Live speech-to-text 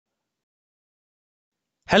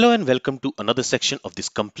Hello and welcome to another section of this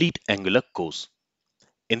complete Angular course.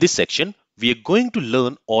 In this section, we are going to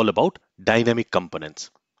learn all about dynamic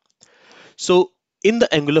components. So, in the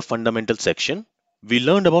Angular fundamental section, we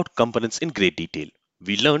learned about components in great detail.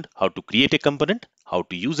 We learned how to create a component, how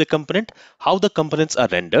to use a component, how the components are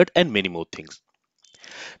rendered, and many more things.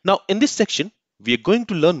 Now, in this section, we are going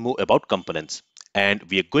to learn more about components, and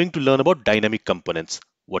we are going to learn about dynamic components,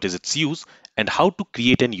 what is its use, and how to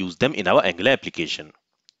create and use them in our Angular application.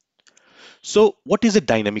 So, what is a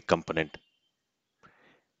dynamic component?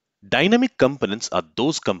 Dynamic components are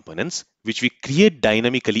those components which we create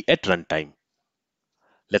dynamically at runtime.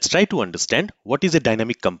 Let's try to understand what is a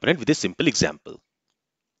dynamic component with a simple example.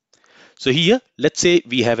 So here, let's say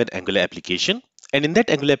we have an Angular application, and in that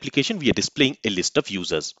Angular application, we are displaying a list of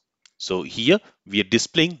users. So here, we are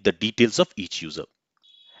displaying the details of each user.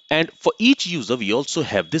 And for each user, we also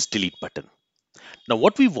have this delete button. Now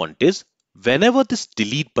what we want is, whenever this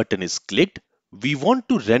delete button is clicked, we want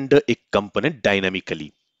to render a component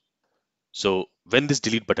dynamically. So when this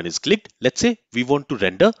delete button is clicked, let's say we want to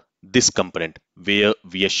render this component where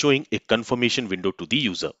we are showing a confirmation window to the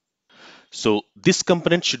user. So this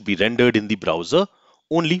component should be rendered in the browser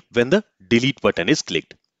only when the delete button is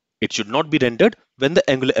clicked. It should not be rendered when the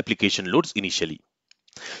Angular application loads initially.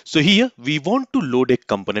 So here we want to load a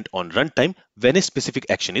component on runtime when a specific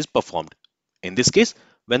action is performed. In this case,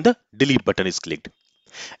 when the delete button is clicked.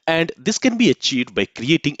 And this can be achieved by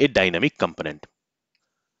creating a dynamic component.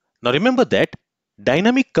 Now remember that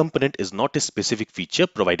dynamic component is not a specific feature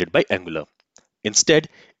provided by Angular. Instead,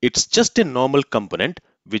 it's just a normal component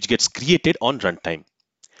which gets created on runtime.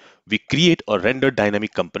 We create or render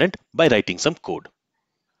dynamic component by writing some code.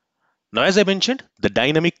 Now, as I mentioned, the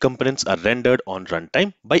dynamic components are rendered on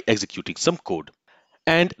runtime by executing some code.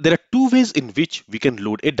 And there are two ways in which we can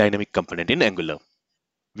load a dynamic component in Angular.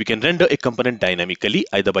 We can render a component dynamically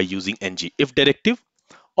either by using ngIf directive,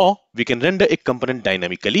 or we can render a component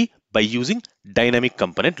dynamically by using dynamic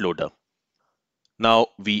component loader. Now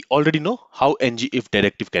we already know how ngIf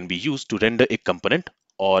directive can be used to render a component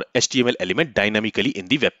or HTML element dynamically in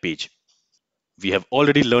the web page. We have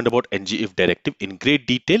already learned about ngIf directive in great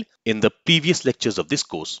detail in the previous lectures of this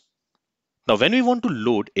course. Now when we want to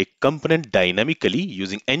load a component dynamically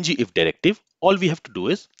using ngIf directive, all we have to do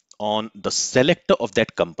is on the selector of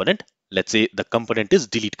that component, let's say the component is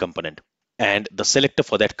delete component, and the selector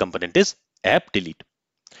for that component is app delete.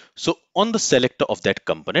 So on the selector of that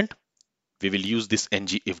component, we will use this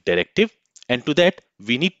ngIf directive, and to that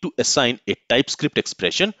we need to assign a TypeScript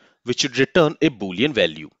expression which should return a Boolean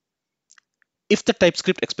value. If the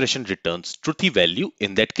TypeScript expression returns truthy value,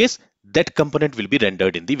 in that case, that component will be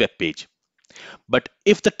rendered in the web page. But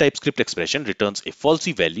if the TypeScript expression returns a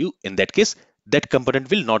falsy value, in that case, that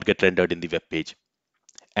component will not get rendered in the web page.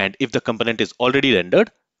 And if the component is already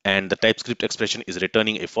rendered and the TypeScript expression is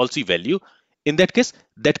returning a falsy value, in that case,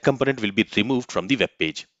 that component will be removed from the web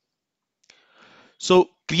page. So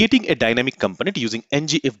creating a dynamic component using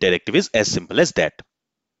ngIf directive is as simple as that.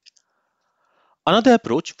 Another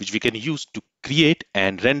approach which we can use to create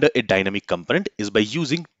and render a dynamic component is by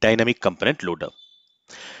using dynamic component loader.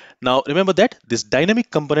 Now remember that this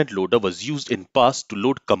dynamic component loader was used in past to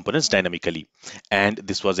load components dynamically, and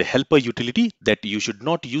this was a helper utility that you should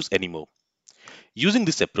not use anymore. Using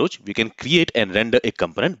this approach, we can create and render a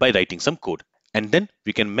component by writing some code, and then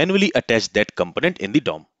we can manually attach that component in the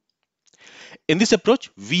DOM. In this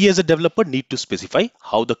approach, we as a developer need to specify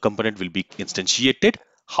how the component will be instantiated,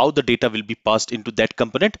 how the data will be passed into that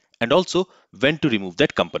component, and also when to remove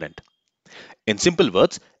that component. In simple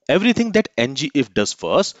words, everything that ngIf does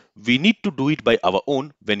for us, we need to do it by our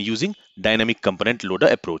own when using dynamic component loader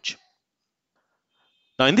approach.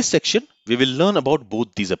 Now in this section, we will learn about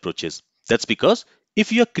both these approaches. That's because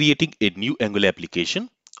if you are creating a new Angular application,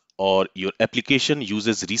 or your application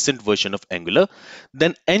uses recent version of Angular,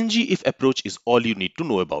 then ngIf approach is all you need to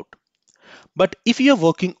know about. But if you are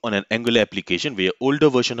working on an Angular application where older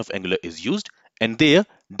version of Angular is used, and there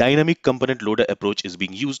dynamic component loader approach is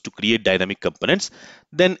being used to create dynamic components,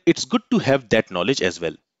 then it's good to have that knowledge as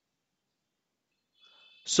well.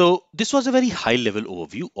 So this was a very high level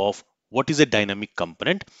overview of what is a dynamic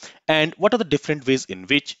component and what are the different ways in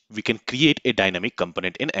which we can create a dynamic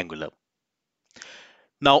component in Angular.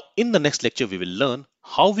 Now, in the next lecture, we will learn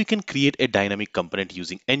how we can create a dynamic component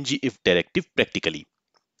using ngIf directive practically.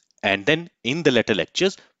 And then in the later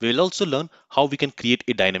lectures, we will also learn how we can create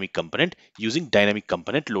a dynamic component using dynamic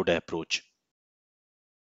component loader approach.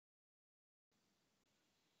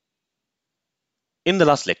 In the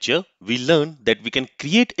last lecture, we learned that we can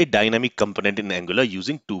create a dynamic component in Angular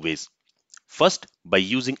using two ways. First, by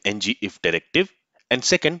using ngIf directive, and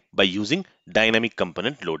second by using dynamic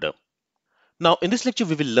component loader. Now in this lecture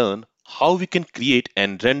we will learn how we can create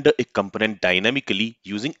and render a component dynamically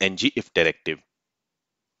using ngIf directive.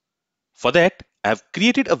 For that, I have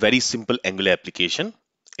created a very simple Angular application.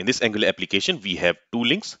 In this Angular application, we have two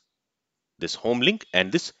links, this home link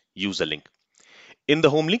and this user link. In the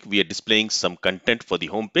home link, we are displaying some content for the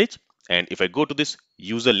home page. And if I go to this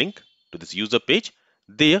user link, to this user page,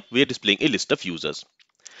 there we are displaying a list of users.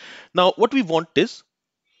 Now, what we want is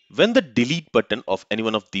when the delete button of any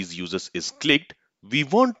one of these users is clicked, we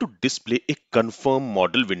want to display a confirm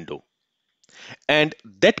model window. And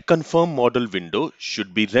that confirm model window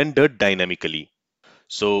should be rendered dynamically.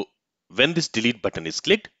 So when this delete button is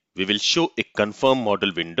clicked, we will show a confirm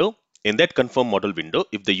model window. In that confirm model window,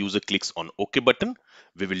 if the user clicks on OK button,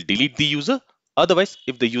 we will delete the user. Otherwise,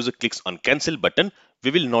 if the user clicks on cancel button,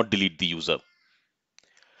 we will not delete the user.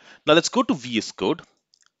 Now let's go to VS Code,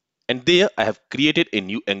 and there I have created a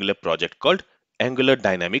new Angular project called Angular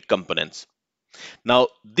Dynamic Components. Now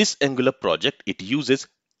this Angular project, it uses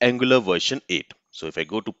Angular version 8. So if I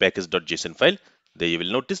go to package.json file, there you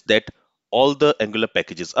will notice that all the Angular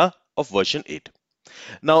packages are of version 8.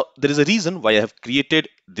 Now, there is a reason why I have created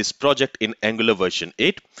this project in Angular version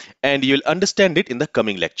 8, and you'll understand it in the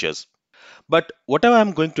coming lectures. But whatever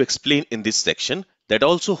I'm going to explain in this section, that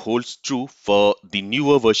also holds true for the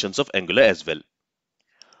newer versions of Angular as well.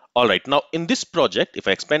 Alright, now in this project, if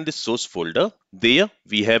I expand this source folder, there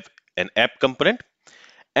we have an app component.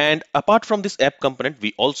 And apart from this app component,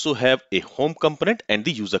 we also have a home component and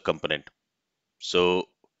the user component. So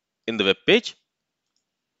in the web page,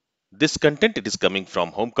 this content, it is coming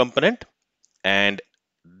from home component, and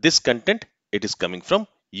this content, it is coming from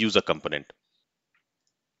user component.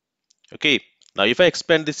 Okay, now if I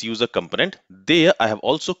expand this user component, there I have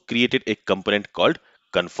also created a component called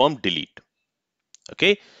confirm delete.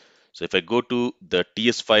 Okay, so if I go to the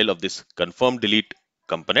TS file of this confirm delete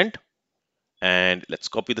component, and let's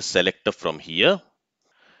copy the selector from here,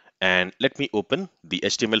 and let me open the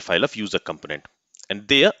HTML file of user component. And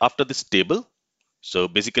there, after this table, so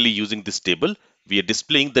basically using this table, we are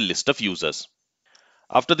displaying the list of users.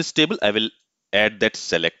 After this table, I will add that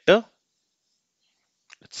selector.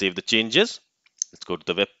 Let's save the changes. Let's go to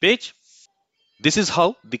the web page. This is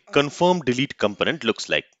how the confirm delete component looks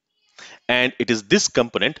like. And it is this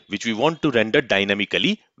component which we want to render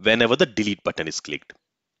dynamically whenever the delete button is clicked.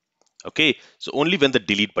 Okay, so only when the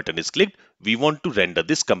delete button is clicked, we want to render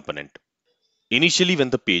this component. Initially,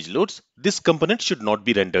 when the page loads, this component should not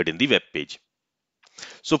be rendered in the web page.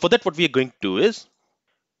 So for that, what we are going to do is,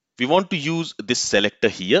 we want to use this selector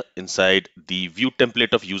here inside the view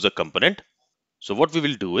template of user component. So what we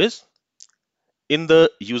will do is, in the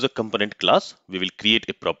user component class, we will create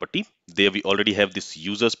a property. There we already have this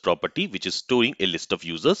users property, which is storing a list of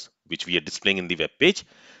users, which we are displaying in the web page.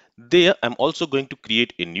 There, I'm also going to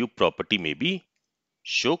create a new property, maybe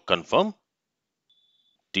show confirm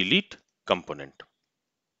delete component.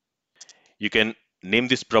 You can name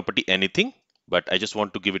this property anything, but I just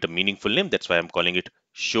want to give it a meaningful name. That's why I'm calling it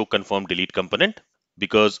show confirm delete component.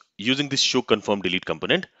 Because using this show confirm delete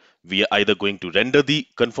component, we are either going to render the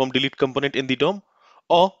confirm delete component in the DOM,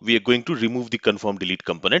 or we are going to remove the confirm delete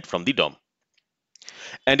component from the DOM.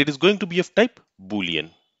 And it is going to be of type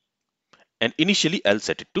Boolean. And initially I'll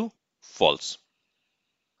set it to false.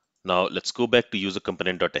 Now let's go back to user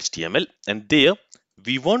component.html, and there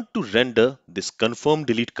we want to render this confirm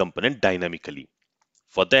delete component dynamically.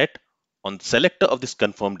 For that, on the selector of this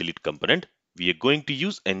confirm delete component, we are going to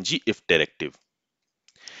use ngIf directive.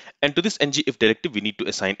 And to this ngIf directive, we need to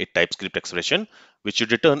assign a TypeScript expression which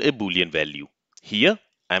should return a Boolean value. Here,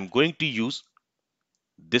 I'm going to use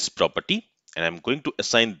this property, and I'm going to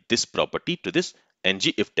assign this property to this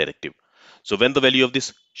ngIf directive. So when the value of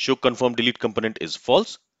this show confirm delete component is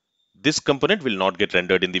false, this component will not get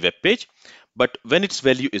rendered in the web page. But when its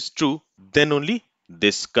value is true, then only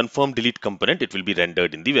this confirm delete component, it will be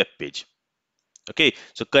rendered in the web page. Okay,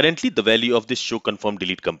 so currently the value of this show confirm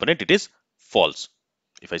delete component, it is false.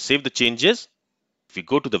 If I save the changes, if we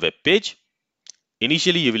go to the web page,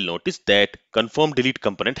 initially you will notice that confirm delete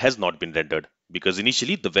component has not been rendered because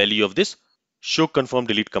initially the value of this show confirm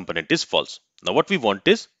delete component is false. Now what we want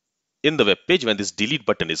is, in the web page, when this delete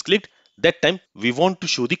button is clicked, that time we want to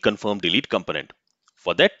show the confirm delete component.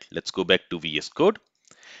 For that, let's go back to VS Code,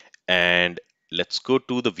 and let's go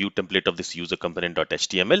to the view template of this user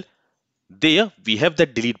component.html. There we have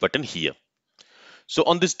that delete button here. So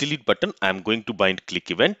on this delete button, I'm going to bind click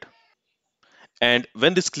event. And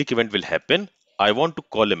when this click event will happen, I want to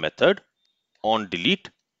call a method on delete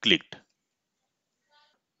clicked.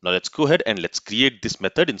 Now let's go ahead and let's create this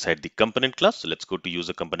method inside the component class. So let's go to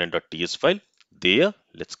user component.ts file. There,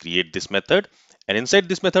 let's create this method. And inside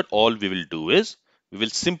this method, all we will do is we will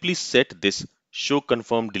simply set this show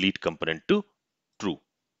confirm delete component to true.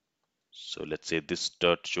 So let's say this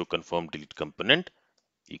dot show confirm delete component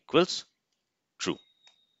equals true.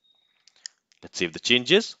 Let's save the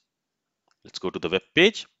changes. Let's go to the web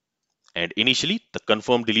page. And initially, the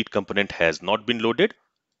confirm delete component has not been loaded.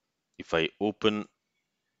 If I open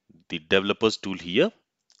the developers tool here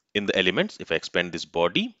in the elements, if I expand this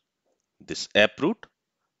body, this app root,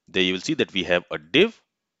 there you will see that we have a div,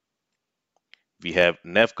 we have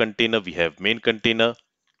nav container, we have main container,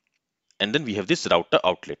 and then we have this router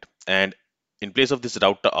outlet. And in place of this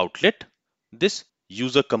router outlet, this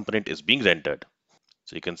user component is being rendered.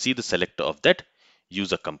 So you can see the selector of that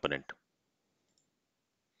user component.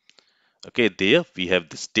 Okay, there we have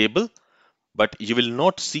this table, but you will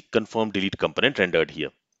not see confirm delete component rendered here.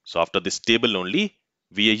 So after this table only,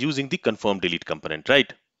 we are using the confirm delete component,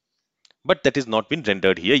 right? But that is not been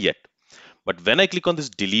rendered here yet. But when I click on this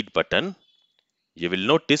delete button, you will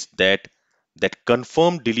notice that that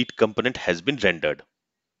confirm delete component has been rendered.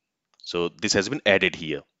 So this has been added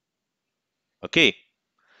here. Okay.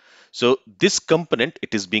 So this component,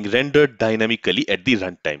 it is being rendered dynamically at the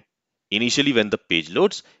runtime. Initially, when the page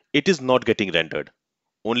loads, it is not getting rendered.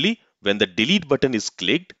 Only when the delete button is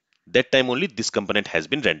clicked, that time only this component has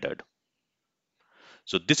been rendered.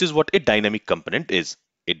 So this is what a dynamic component is.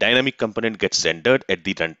 A dynamic component gets rendered at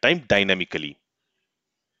the runtime dynamically.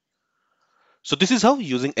 So this is how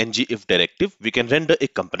using ngIf directive, we can render a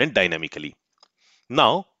component dynamically.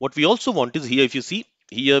 Now, what we also want is here, if you see,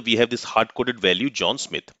 here we have this hard-coded value, John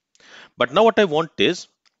Smith. But now what I want is,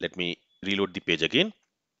 let me reload the page again.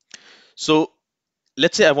 So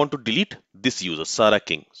let's say I want to delete this user, Sarah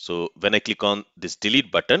King. So when I click on this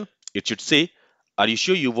delete button, it should say, are you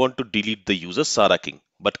sure you want to delete the user Sarah King?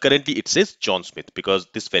 But currently it says John Smith because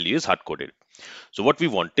this value is hard-coded. So what we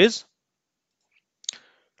want is,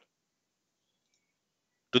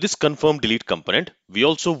 to this confirm delete component, we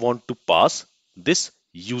also want to pass this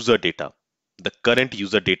user data, the current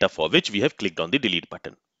user data for which we have clicked on the delete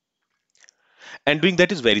button. And doing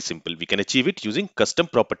that is very simple. We can achieve it using custom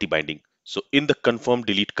property binding. So in the confirm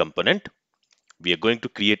delete component, we are going to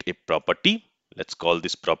create a property. Let's call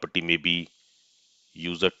this property maybe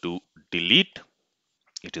user to delete.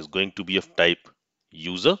 It is going to be of type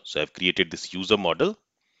user. So I've created this user model.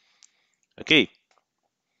 Okay.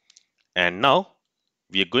 And now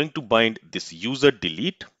we are going to bind this user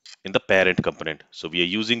delete in the parent component. So we are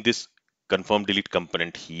using this confirm delete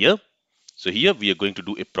component here. So here we are going to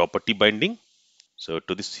do a property binding. So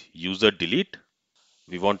to this user delete,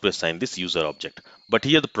 we want to assign this user object. But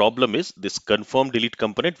here the problem is this confirm delete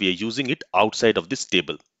component, we are using it outside of this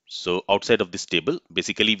table. So outside of this table,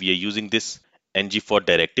 basically we are using this ngFor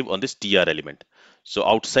directive on this tr element. So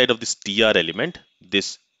outside of this tr element,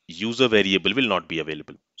 this user variable will not be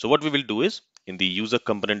available. So what we will do is in the user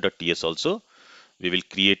component.ts also, we will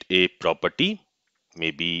create a property.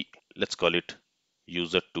 Maybe let's call it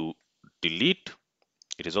user to delete.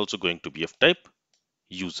 It is also going to be of type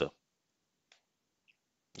user.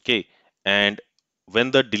 Okay, and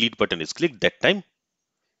when the delete button is clicked, that time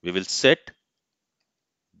we will set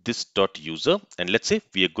this dot user, and let's say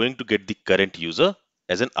we are going to get the current user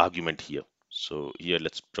as an argument here. So here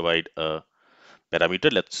let's provide a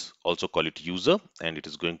parameter. Let's also call it user, and it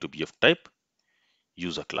is going to be of type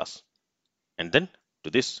user class. And then to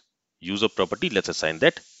this user property, let's assign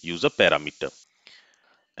that user parameter.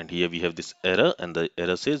 And here we have this error, and the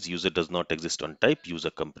error says user does not exist on type user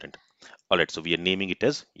component. All right, so we are naming it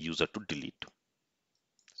as user to delete.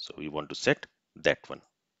 So we want to set that one.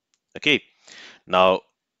 Okay, now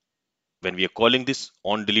when we are calling this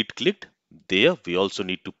on delete clicked, there we also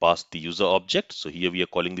need to pass the user object. So here we are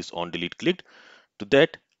calling this on delete clicked. To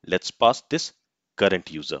that, let's pass this current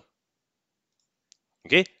user.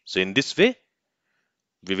 Okay, so in this way,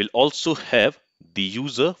 we will also have the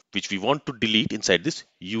user which we want to delete inside this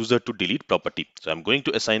user to delete property. So I'm going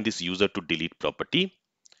to assign this user to delete property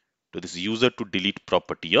to this user to delete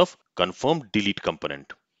property of confirm delete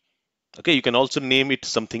component. Okay, you can also name it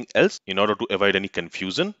something else in order to avoid any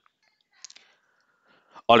confusion.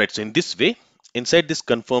 All right, so in this way, inside this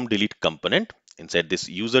confirm delete component, inside this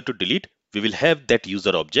user to delete, we will have that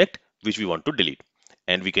user object which we want to delete.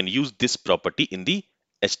 And we can use this property in the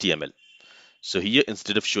HTML. So here,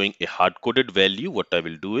 instead of showing a hard-coded value, what I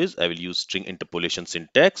will do is I will use string interpolation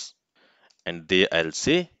syntax. And there I'll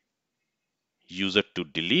say user to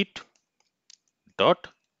delete dot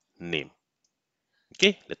name.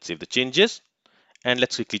 Okay, let's save the changes and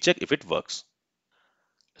let's quickly check if it works.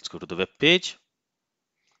 Let's go to the web page.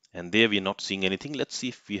 And there we are not seeing anything. Let's see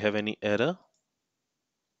if we have any error.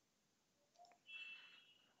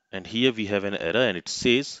 And here we have an error and it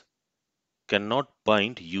says cannot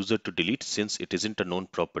bind user to delete since it isn't a known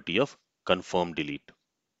property of confirm delete.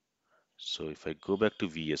 So if I go back to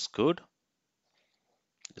VS Code,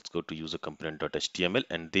 let's go to user component.html,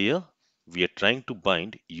 and there we are trying to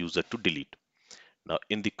bind user to delete. Now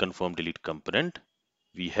in the confirm delete component,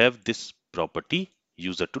 we have this property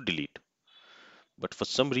user to delete. But for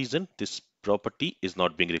some reason, this property is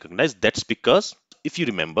not being recognized. That's because if you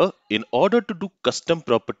remember, in order to do custom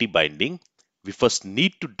property binding, we first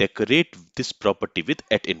need to decorate this property with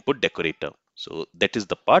 @input decorator. So that is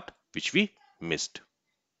the part which we missed.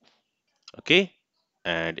 Okay.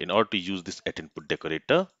 And in order to use this @input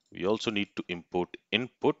decorator, we also need to import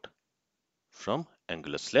input from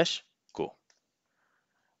angular/co.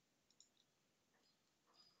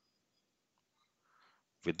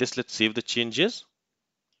 With this, let's save the changes.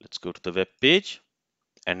 Let's go to the web page.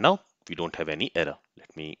 And now we don't have any error.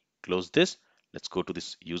 Let me close this. Let's go to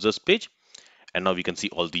this users page. And now we can see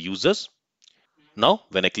all the users. Now,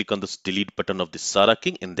 when I click on this delete button of this Sarah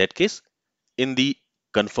King, in that case, in the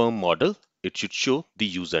confirm model, it should show the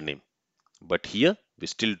username. But here, we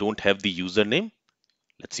still don't have the username.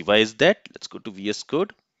 Let's see why is that. Let's go to VS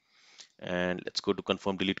Code and let's go to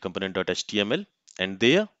confirm delete component.html. And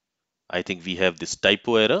there, I think we have this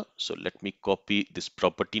typo error. So let me copy this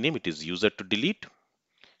property name. It is user to delete.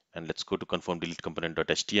 And let's go to confirm delete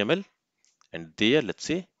component.html. And there, let's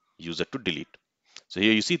say user to delete. So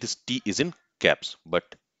here you see this T is in caps,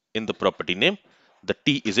 but in the property name, the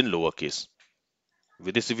T is in lowercase.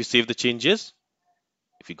 With this, if we save the changes,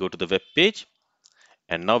 if we go to the web page,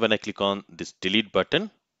 and now when I click on this delete button,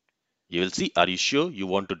 you will see, are you sure you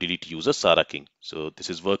want to delete user Sarah King? So this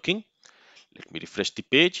is working. Let me refresh the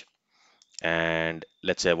page. And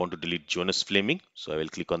let's say I want to delete Jonas Fleming. So I will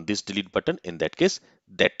click on this delete button. In that case,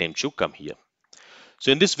 that name should come here.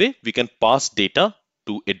 So in this way, we can pass data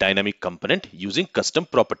to a dynamic component using custom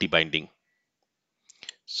property binding.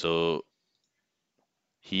 So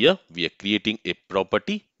here we are creating a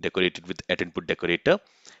property decorated with @input decorator,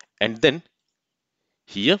 and then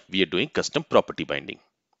here we are doing custom property binding.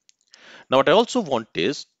 Now what I also want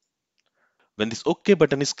is when this OK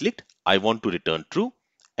button is clicked, I want to return true,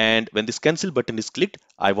 and when this cancel button is clicked,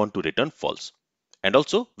 I want to return false. And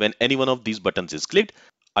also when any one of these buttons is clicked,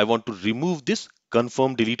 I want to remove this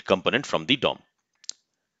confirm delete component from the DOM.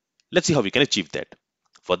 Let's see how we can achieve that.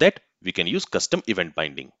 For that, we can use custom event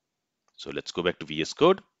binding. So let's go back to VS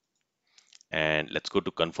Code and let's go to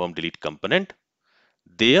confirm delete component.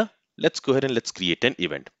 There, let's go ahead and let's create an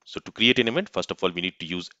event. So to create an event, first of all, we need to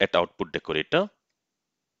use @output decorator.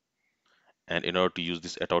 And in order to use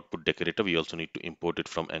this @output decorator, we also need to import it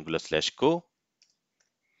from angular/co.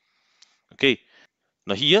 Okay.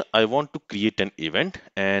 Now here I want to create an event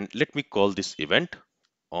and let me call this event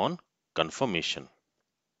on confirmation.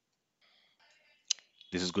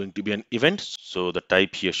 This is going to be an event. So the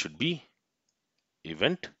type here should be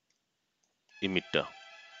event emitter.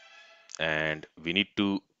 And we need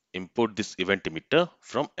to import this event emitter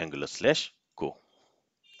from angular/co.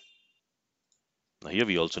 Now here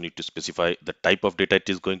we also need to specify the type of data it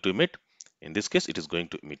is going to emit. In this case, it is going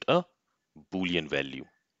to emit a Boolean value.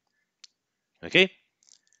 Okay,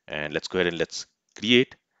 and let's go ahead and let's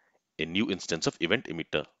create a new instance of event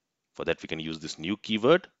emitter. For that, we can use this new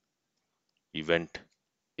keyword, event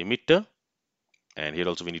emitter. And here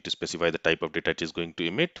also we need to specify the type of data it is going to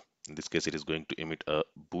emit. In this case, it is going to emit a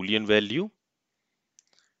Boolean value.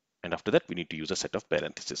 And after that, we need to use a set of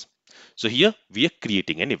parentheses. So here we are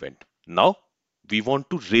creating an event. Now we want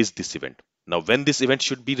to raise this event. Now when this event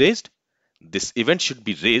should be raised? This event should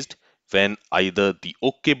be raised when either the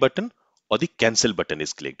OK button or the cancel button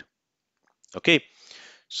is clicked. Okay,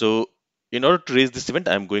 so in order to raise this event,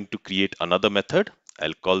 I'm going to create another method.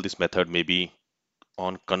 I'll call this method maybe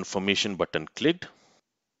on confirmation button clicked.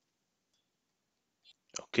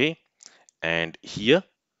 Okay, and here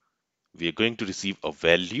we are going to receive a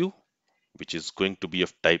value which is going to be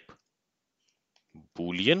of type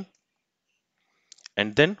Boolean.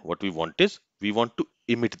 And then what we want is we want to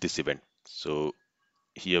emit this event. So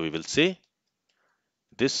here we will say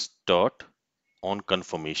this dot on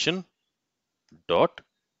confirmation dot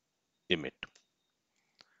emit.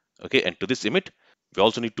 Okay, and to this emit, we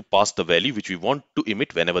also need to pass the value which we want to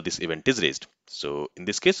emit whenever this event is raised. So in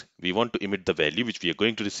this case, we want to emit the value which we are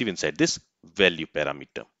going to receive inside this value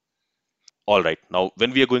parameter. All right, now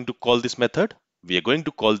when we are going to call this method, we are going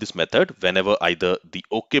to call this method whenever either the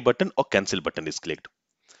OK button or cancel button is clicked.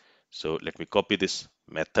 So let me copy this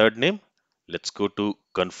method name. Let's go to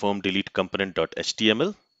confirm delete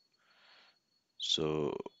component.html.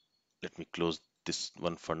 So let me close this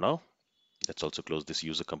one for now. Let's also close this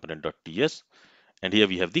user component.ts. And here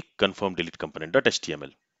we have the confirm delete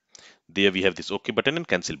component.html. There we have this OK button and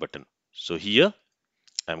cancel button. So here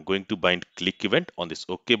I'm going to bind click event on this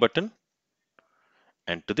OK button,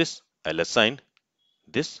 and to this I'll assign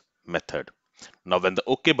this method. Now when the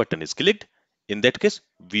OK button is clicked, in that case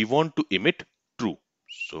we want to emit true.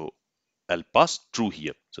 So I'll pass true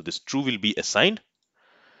here. So this true will be assigned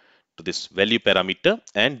to this value parameter,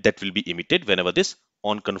 and that will be emitted whenever this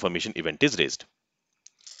on confirmation event is raised.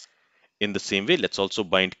 In the same way, let's also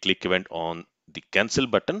bind click event on the cancel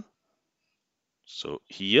button. So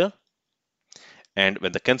here, and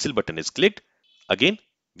when the cancel button is clicked, again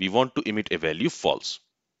we want to emit a value false.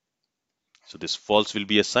 So this false will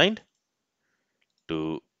be assigned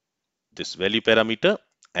to this value parameter,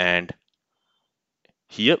 and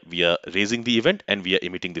here we are raising the event and we are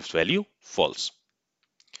emitting this value false.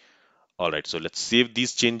 All right, so let's save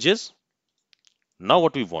these changes. Now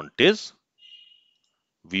what we want is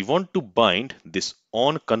we want to bind this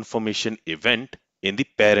on confirmation event in the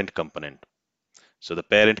parent component. So the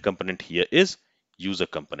parent component here is user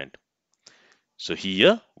component. So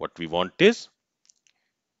here what we want is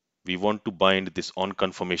we want to bind this on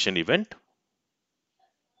confirmation event,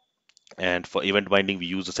 and for event binding we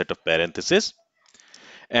use a set of parentheses,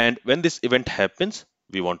 and when this event happens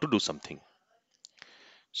we want to do something.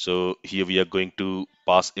 So here we are going to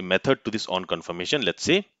pass a method to this on confirmation. Let's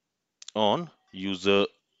say on user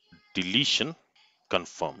deletion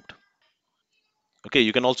confirmed. Okay,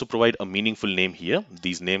 you can also provide a meaningful name here.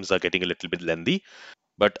 These names are getting a little bit lengthy,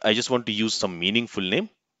 but I just want to use some meaningful name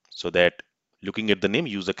so that looking at the name,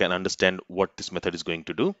 user can understand what this method is going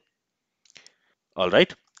to do. All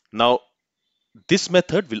right. Now, this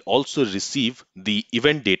method will also receive the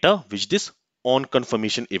event data which this on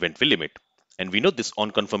confirmation event will emit. And we know this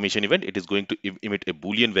on confirmation event, it is going to emit a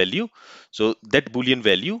Boolean value. So that Boolean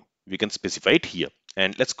value, we can specify it here.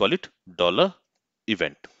 And let's call it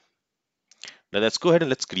 $event. Now let's go ahead and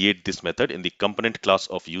let's create this method in the component class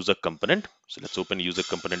of user component. So let's open user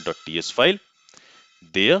component.ts file.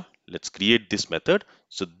 There, let's create this method.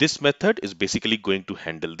 So this method is basically going to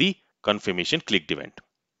handle the confirmation clicked event.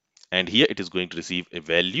 And here it is going to receive a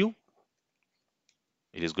value.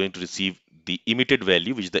 It is going to receive the emitted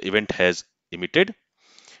value which the event has emitted.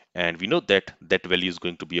 And we know that that value is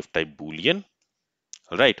going to be of type Boolean.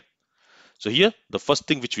 All right. So here, the first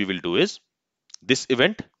thing which we will do is this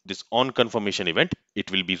event, this on confirmation event, it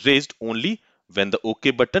will be raised only when the OK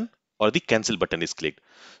button or the cancel button is clicked.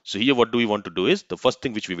 So here what do we want to do is, the first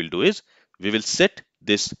thing which we will do is, we will set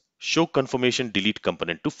this show confirmation delete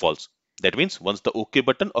component to false. That means once the OK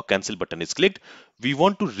button or cancel button is clicked, we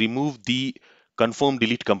want to remove the confirm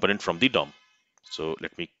delete component from the DOM. So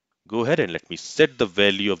let me go ahead and let me set the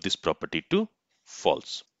value of this property to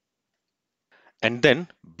false. And then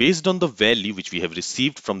based on the value which we have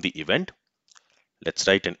received from the event, let's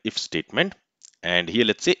write an if statement. And here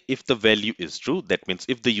let's say if the value is true, that means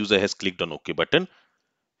if the user has clicked on OK button,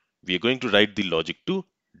 we are going to write the logic to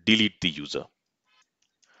delete the user.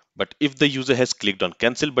 But if the user has clicked on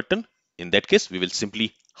cancel button, in that case, we will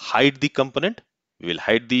simply hide the component. We will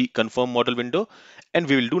hide the confirm model window and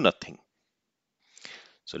we will do nothing.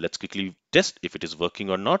 So let's quickly test if it is working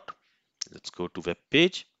or not. Let's go to web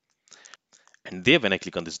page. And there, when I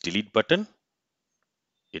click on this delete button,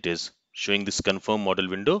 it is showing this confirm model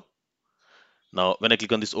window. Now, when I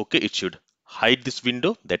click on this OK, it should hide this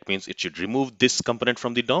window. That means it should remove this component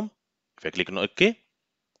from the DOM. If I click on OK,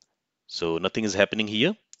 so nothing is happening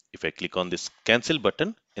here. If I click on this cancel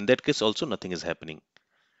button, in that case also nothing is happening.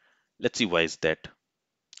 Let's see why is that.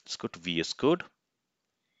 Let's go to VS Code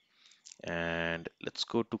and let's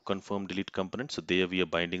go to confirm delete component. So there we are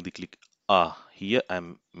binding the click. Here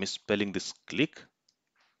I'm misspelling this click.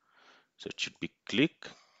 So it should be click.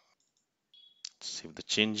 Save the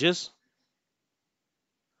changes.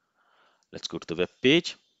 Let's go to the web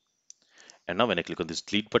page. And now when I click on this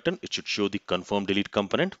delete button, it should show the confirm delete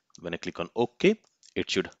component. When I click on OK, it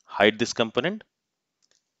should hide this component.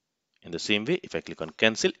 In the same way, if I click on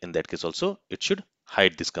cancel, in that case also, it should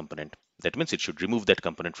hide this component. That means it should remove that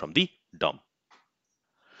component from the DOM.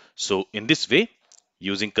 So in this way,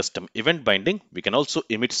 using custom event binding, we can also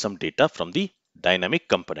emit some data from the dynamic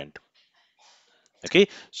component. Okay,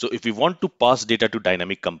 so if we want to pass data to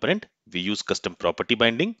dynamic component, we use custom property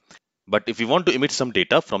binding. But if we want to emit some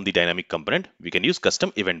data from the dynamic component, we can use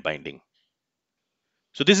custom event binding.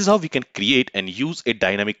 So this is how we can create and use a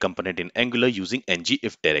dynamic component in Angular using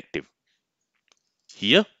ngIf directive.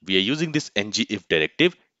 Here we are using this ngIf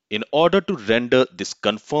directive in order to render this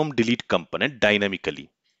confirm delete component dynamically.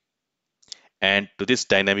 And to this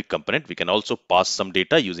dynamic component, we can also pass some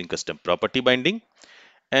data using custom property binding,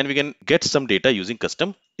 and we can get some data using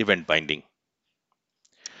custom event binding.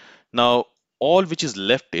 Now, all which is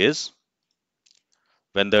left is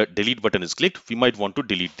when the delete button is clicked, we might want to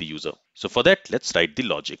delete the user. So for that, let's write the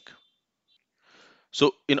logic.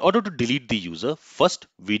 So in order to delete the user, first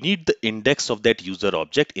we need the index of that user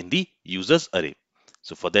object in the users array.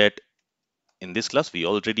 So for that, in this class, we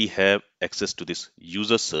already have access to this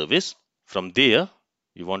user service. From there,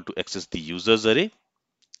 we want to access the users array.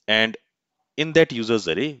 And in that users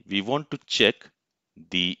array, we want to check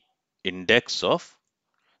the index of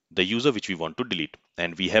the user which we want to delete.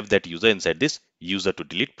 And we have that user inside this user to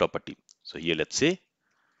delete property. So here, let's say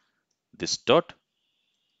this dot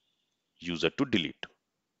user to delete.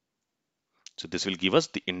 So this will give us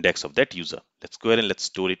the index of that user. Let's go ahead and let's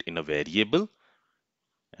store it in a variable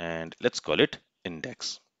and let's call it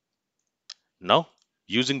index. Now,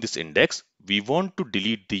 using this index, we want to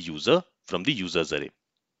delete the user from the users array.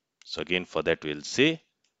 So again, for that, we'll say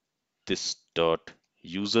this dot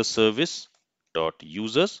user service dot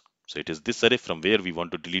users. So it is this array from where we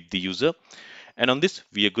want to delete the user. And on this,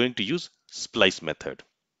 we are going to use splice method.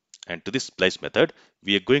 And to this splice method,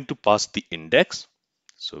 we are going to pass the index.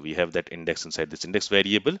 So we have that index inside this index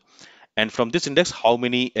variable. And from this index, how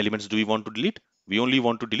many elements do we want to delete? We only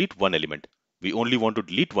want to delete one element. We only want to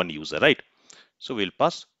delete one user, right? So we'll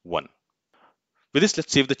pass 1. With this,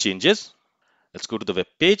 let's save the changes. Let's go to the web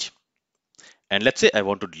page. And let's say I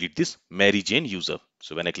want to delete this Mary Jane user.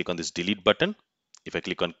 So when I click on this delete button, if I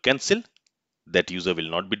click on cancel, that user will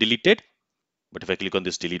not be deleted. But if I click on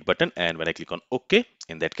this delete button and when I click on OK,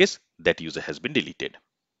 in that case, that user has been deleted.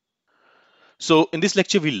 So in this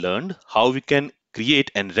lecture, we learned how we can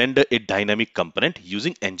create and render a dynamic component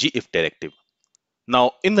using ngIf directive.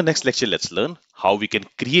 Now, in the next lecture, let's learn how we can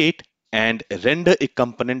create and render a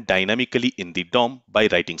component dynamically in the DOM by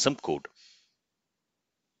writing some code.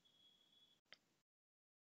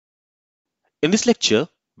 In this lecture,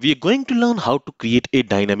 we are going to learn how to create a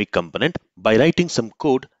dynamic component by writing some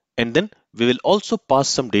code, and then we will also pass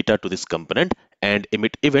some data to this component and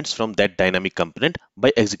emit events from that dynamic component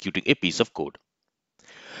by executing a piece of code.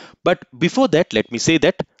 But before that, let me say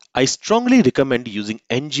that I strongly recommend using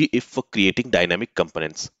ngIf for creating dynamic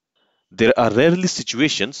components. There are rarely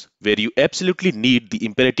situations where you absolutely need the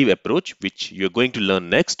imperative approach, which you're going to learn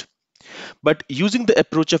next. But using the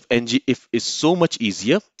approach of ngIf is so much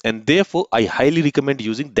easier, and therefore I highly recommend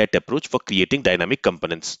using that approach for creating dynamic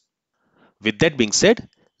components. With that being said,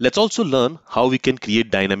 let's also learn how we can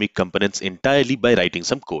create dynamic components entirely by writing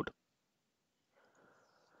some code.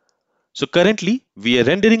 So currently, we are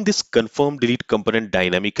rendering this confirm delete component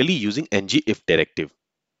dynamically using ngIf directive.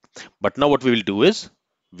 But now what we will do is,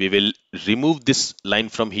 we will remove this line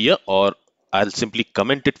from here, or I'll simply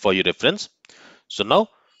comment it for your reference. So now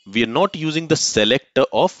we are not using the selector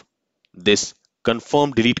of this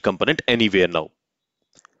confirm delete component anywhere now.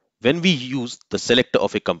 When we use the selector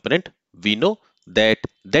of a component, we know that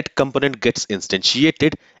that component gets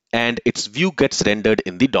instantiated and its view gets rendered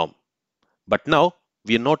in the DOM. But now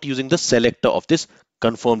we are not using the selector of this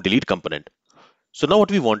confirm delete component. So now what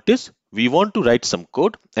we want is, we want to write some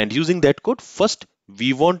code, and using that code, first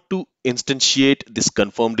we want to instantiate this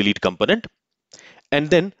confirm delete component, and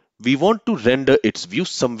then we want to render its view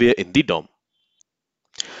somewhere in the DOM.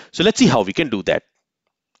 So let's see how we can do that.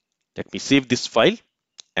 Let me save this file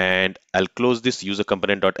and I'll close this user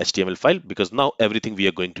component.html file, because now everything we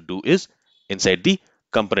are going to do is inside the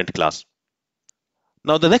component class.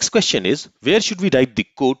 Now the next question is, where should we write the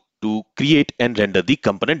code to create and render the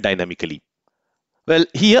component dynamically? Well,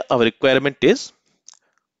 here our requirement is,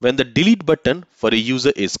 when the delete button for a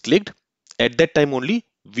user is clicked, at that time only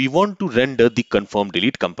we want to render the confirm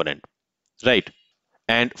delete component, right?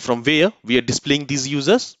 And from where we are displaying these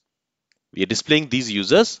users? We are displaying these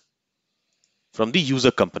users from the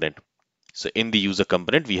user component. So in the user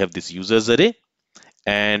component, we have this users array,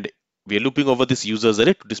 and we are looping over this users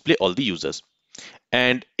array to display all the users.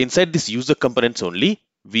 And inside this user components only,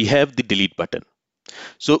 we have the delete button.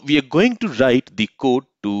 So we are going to write the code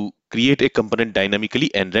to create a component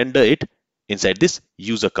dynamically and render it inside this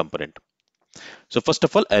user component. So first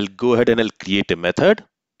of all, I'll go ahead and I'll create a method.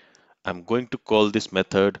 I'm going to call this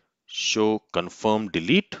method show confirm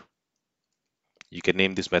delete. You can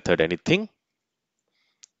name this method anything.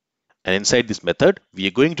 And inside this method, we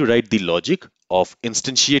are going to write the logic of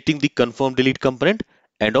instantiating the confirm delete component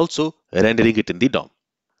and also rendering it in the DOM.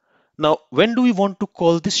 Now, when do we want to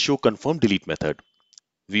call this show confirm delete method?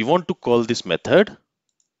 We want to call this method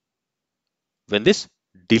when this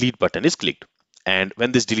delete button is clicked. And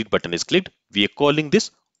when this delete button is clicked, we are calling this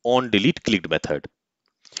on delete clicked method.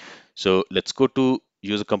 So let's go to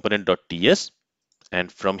user component.ts,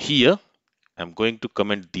 and from here, I'm going to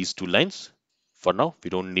comment these two lines. For now, we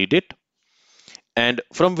don't need it. And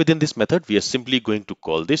from within this method, we are simply going to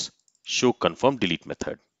call this show confirm delete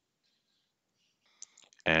method.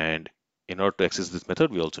 And in order to access this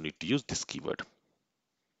method, we also need to use this keyword.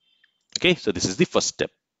 Okay, so this is the first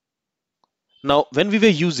step. Now, when we were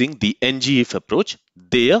using the ngIf approach,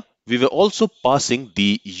 there we were also passing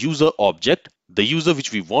the user object, the user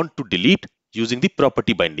which we want to delete using the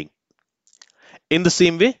property binding. In the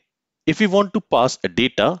same way, if we want to pass a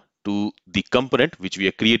data to the component which we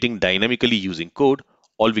are creating dynamically using code,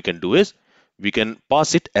 all we can do is we can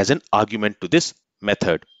pass it as an argument to this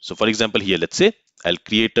method. So for example, here, let's say I'll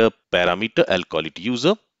create a parameter, I'll call it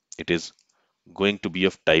user. It is going to be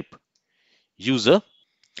of type user.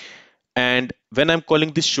 And when I'm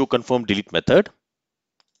calling this show confirm delete method,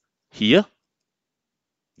 here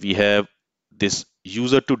we have this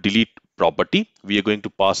user to delete property. We are going to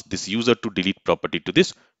pass this user to delete property to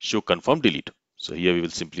this show confirm delete. So here we will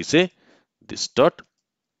simply say this dot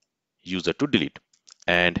user to delete.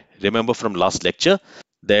 And remember from last lecture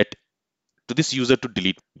that to this user to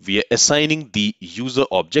delete, we are assigning the user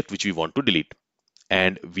object which we want to delete.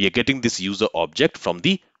 And we are getting this user object from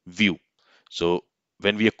the view. So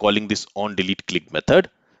when we are calling this on delete click method,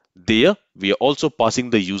 there we are also passing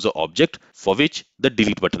the user object for which the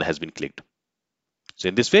delete button has been clicked. So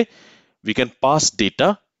in this way, we can pass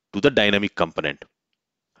data to the dynamic component.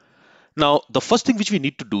 Now, the first thing which we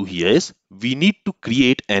need to do here is we need to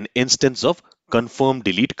create an instance of confirm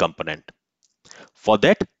delete component. For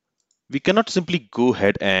that, we cannot simply go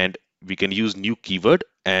ahead and we can use new keyword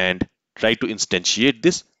and try to instantiate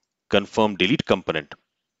this confirm delete component.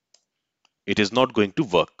 It is not going to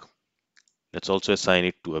work. Let's also assign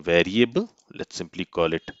it to a variable. Let's simply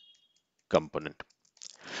call it component.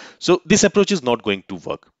 So this approach is not going to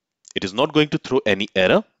work. It is not going to throw any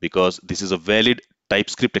error because this is a valid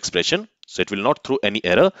TypeScript expression. So it will not throw any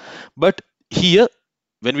error. But here,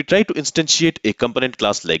 when we try to instantiate a component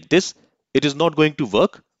class like this, it is not going to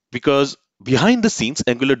work because behind the scenes,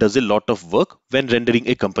 Angular does a lot of work when rendering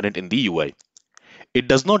a component in the UI. It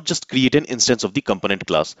does not just create an instance of the component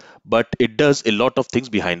class, but it does a lot of things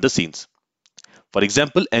behind the scenes. For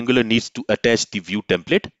example, Angular needs to attach the view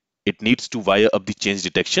template. It needs to wire up the change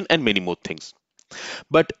detection and many more things.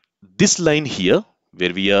 But this line here,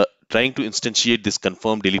 where we are trying to instantiate this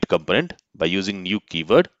confirm delete component by using new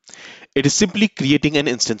keyword, it is simply creating an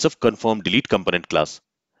instance of confirm delete component class.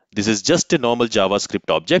 This is just a normal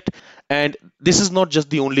JavaScript object, and this is not just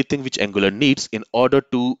the only thing which Angular needs in order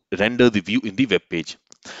to render the view in the web page.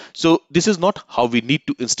 So this is not how we need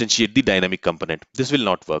to instantiate the dynamic component. This will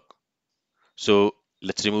not work. So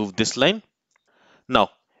let's remove this line. Now,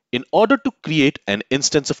 in order to create an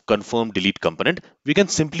instance of confirm delete component, we can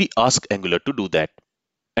simply ask Angular to do that.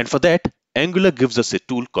 And for that, Angular gives us a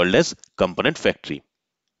tool called as component factory.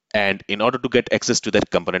 And in order to get access to that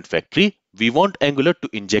component factory, we want Angular to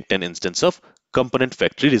inject an instance of component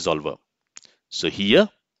factory resolver. So here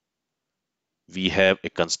we have a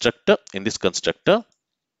constructor. In this constructor,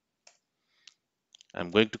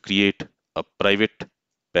 I'm going to create a private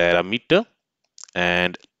parameter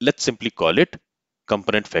and let's simply call it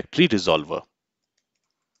component factory resolver.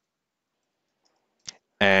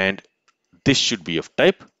 And this should be of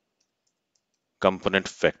type component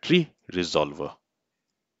factory resolver.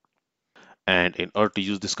 And in order to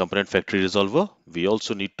use this component factory resolver, we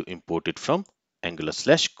also need to import it from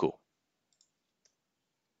angular/go.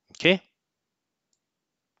 Okay.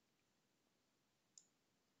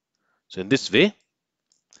 So in this way,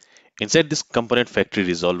 inside this component factory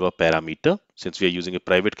resolver parameter, since we are using a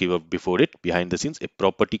private keyword before it, behind the scenes, a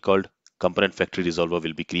property called component factory resolver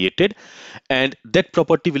will be created. And that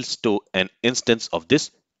property will store an instance of this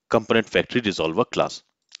component factory resolver class.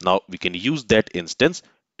 Now we can use that instance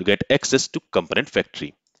to get access to component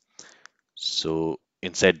factory. So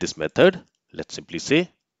inside this method, let's simply say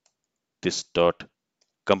this dot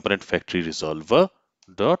component factory resolver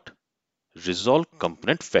dot resolve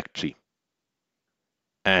component factory.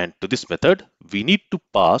 And to this method, we need to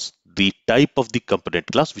pass the type of the component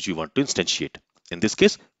class which we want to instantiate. In this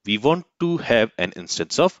case, we want to have an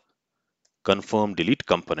instance of confirm delete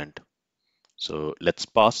component. So let's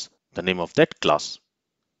pass the name of that class.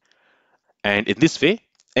 And in this way,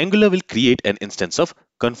 Angular will create an instance of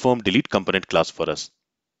confirm delete component class for us.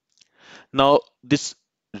 Now, this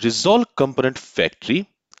resolve component factory,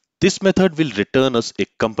 this method will return us a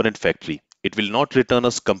component factory. It will not return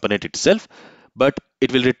us component itself, but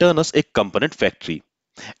it will return us a component factory.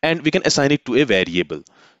 And we can assign it to a variable.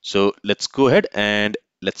 So let's go ahead and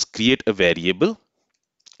let's create a variable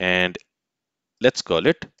and let's call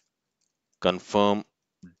it confirm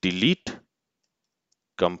delete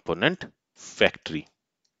component factory.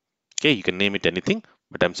 Okay, you can name it anything,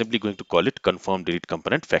 but I'm simply going to call it confirm delete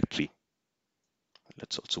component factory.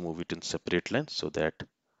 Let's also move it in separate lines so that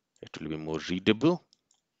it will be more readable.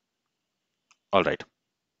 All right.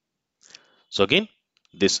 So again,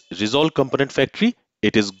 this resolve component factory,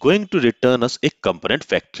 it is going to return us a component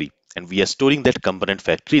factory, and we are storing that component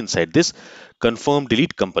factory inside this confirm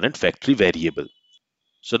delete component factory variable.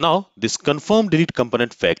 So now this confirm delete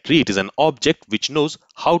component factory, it is an object which knows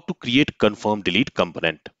how to create confirm delete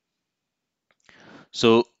component.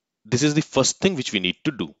 So this is the first thing which we need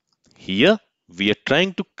to do. Here we are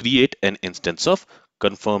trying to create an instance of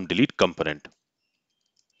confirm delete component.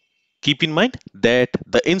 Keep in mind that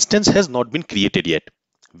the instance has not been created yet.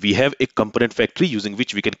 We have a component factory using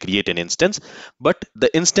which we can create an instance, but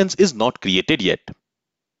the instance is not created yet.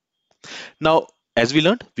 Now, as we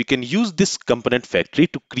learned, we can use this component factory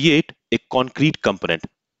to create a concrete component.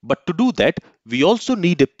 But to do that, we also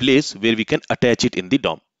need a place where we can attach it in the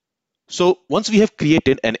DOM. So once we have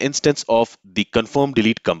created an instance of the confirm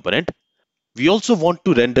delete component, we also want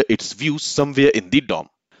to render its view somewhere in the DOM.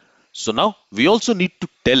 So now we also need to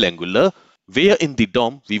tell Angular where in the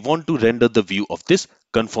DOM we want to render the view of this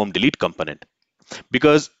confirm delete component.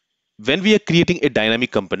 Because when we are creating a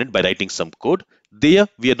dynamic component by writing some code, there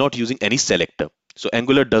we are not using any selector. So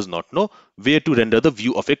Angular does not know where to render the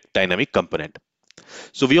view of a dynamic component.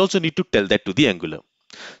 So we also need to tell that to the Angular.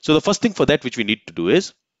 So the first thing for that which we need to do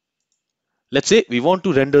is, let's say we want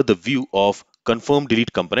to render the view of confirm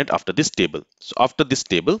delete component after this table. So after this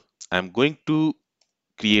table, I'm going to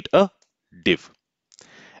create a div.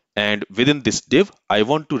 And within this div, I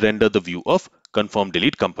want to render the view of confirm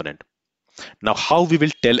delete component. Now, how we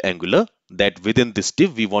will tell Angular that within this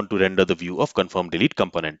div, we want to render the view of confirm delete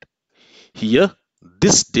component. Here,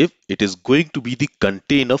 this div, it is going to be the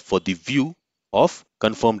container for the view of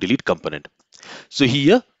confirm delete component. So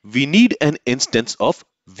here, we need an instance of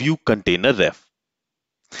view container ref.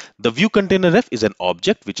 The view container ref is an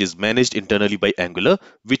object which is managed internally by Angular,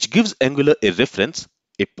 which gives Angular a reference,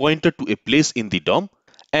 a pointer to a place in the DOM,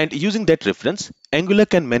 and using that reference, Angular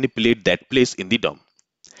can manipulate that place in the DOM.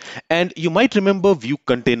 And you might remember view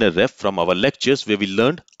container ref from our lectures where we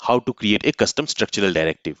learned how to create a custom structural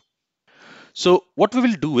directive. So what we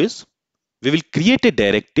will do is we will create a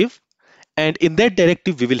directive, and in that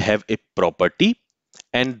directive we will have a property,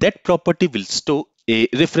 and that property will store a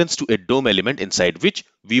reference to a DOM element inside which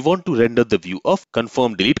we want to render the view of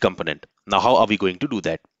confirm delete component. Now how are we going to do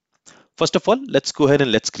that? First of all, let's go ahead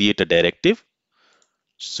and let's create a directive.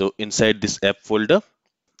 So inside this app folder,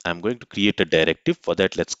 I'm going to create a directive. For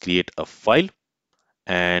that, let's create a file,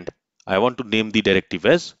 and I want to name the directive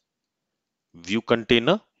as view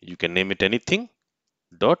container. You can name it anything,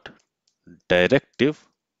 dot directive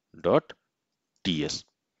dot ts,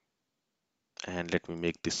 and let me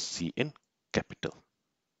make this C in capital.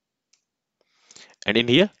 And in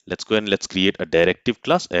here, let's go and let's create a directive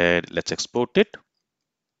class and let's export it.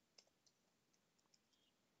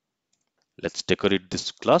 Let's decorate this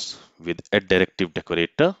class with add directive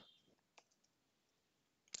decorator.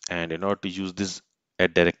 And in order to use this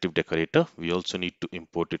add directive decorator, we also need to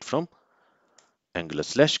import it from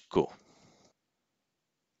angular/go.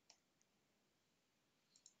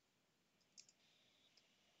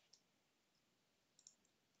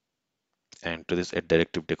 And to this add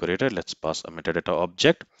directive decorator, let's pass a metadata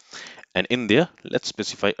object, and in there let's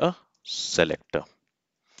specify a selector.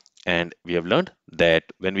 And we have learned that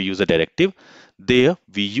when we use a directive, there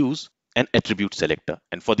we use an attribute selector,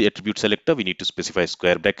 and for the attribute selector we need to specify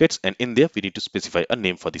square brackets, and in there we need to specify a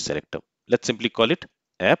name for the selector. Let's simply call it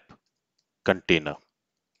app container.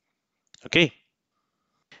 Okay,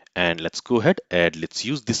 and let's go ahead and let's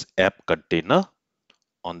use this app container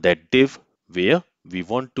on that div where we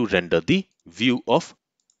want to render the view of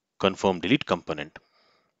confirm delete component.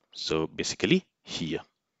 So basically here,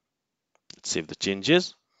 let's save the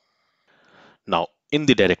changes. Now in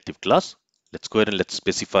the directive class, let's go ahead and let's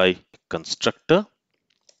specify constructor,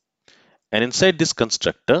 and inside this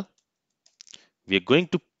constructor we are going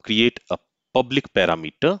to create a public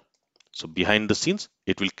parameter. So behind the scenes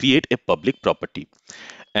it will create a public property,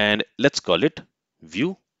 and let's call it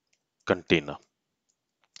view container,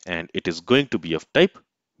 and it is going to be of type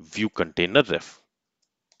view container ref.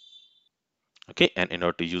 Okay, and in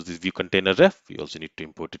order to use this view container ref, we also need to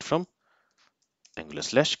import it from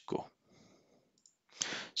angular/go.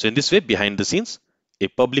 So in this way, behind the scenes, a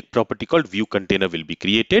public property called view container will be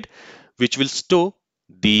created, which will store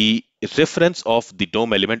the reference of the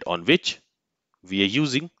DOM element on which we are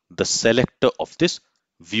using the selector of this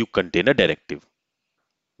view container directive.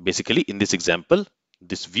 Basically, in this example,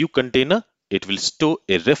 this view container, it will store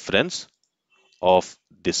a reference of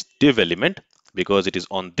this div element, because it is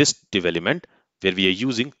on this div element where we are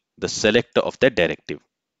using the selector of that directive.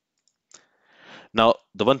 Now,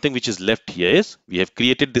 the one thing which is left here is we have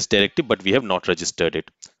created this directive, but we have not registered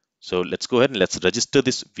it. So let's go ahead and let's register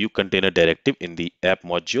this view container directive in the app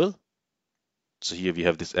module. So here we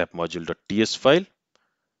have this app module.ts file.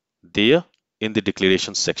 There in the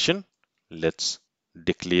declaration section, let's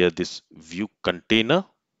declare this view container.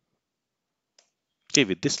 Okay,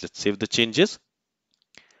 with this, let's save the changes.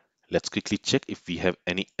 Let's quickly check if we have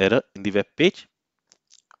any error in the web page.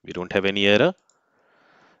 We don't have any error.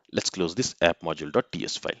 Let's close this app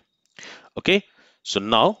module.ts file. Okay, so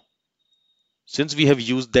now since we have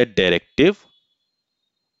used that directive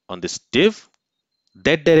on this div,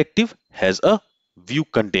 that directive has a view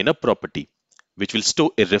container property which will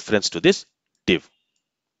store a reference to this div,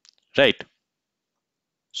 right?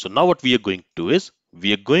 So now what we are going to do is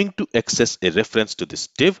we are going to access a reference to this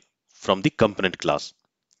div from the component class.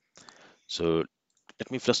 So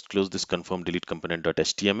let me first close this confirm delete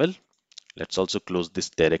component.html. Let's also close this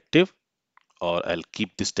directive, or I'll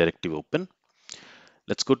keep this directive open.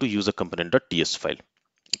 Let's go to user component.ts file.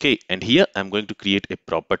 Okay, and here I'm going to create a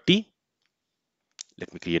property.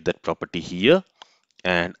 Let me create that property here,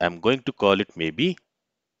 and I'm going to call it maybe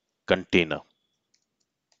container.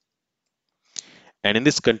 And in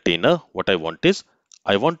this container, what I want is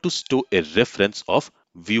I want to store a reference of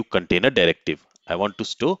view container directive. I want to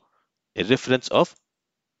store a reference of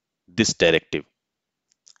this directive.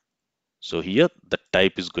 So here the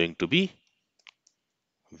type is going to be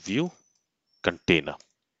view container.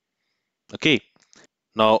 Okay,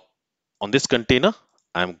 now on this container,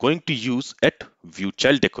 I'm going to use at view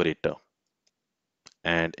child decorator.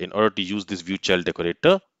 And in order to use this view child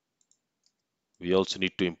decorator, we also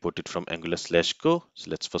need to import it from angular/go.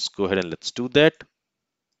 So let's first go ahead and let's do that.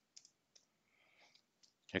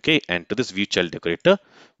 Okay, and to this view child decorator,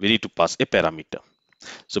 we need to pass a parameter.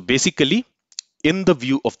 So basically, in the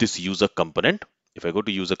view of this user component, if I go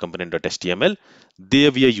to user component.html,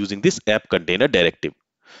 there we are using this app container directive.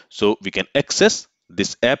 So we can access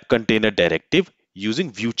this app container directive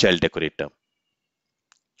using view child decorator.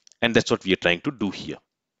 And that's what we are trying to do here.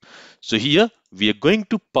 So here we are going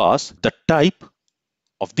to pass the type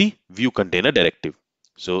of the view container directive.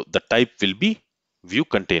 So the type will be view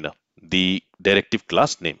container, the directive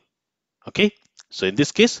class name. Okay, so in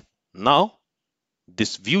this case, now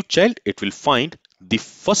this view child, it will find the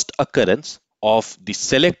first occurrence of the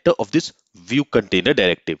selector of this view container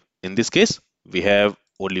directive. In this case, we have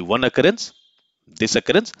only one occurrence, this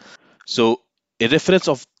occurrence. So a reference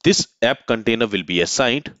of this app container will be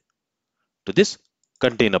assigned to this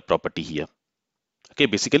container property here. Okay,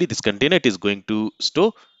 basically this container, it is going to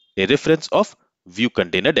store a reference of view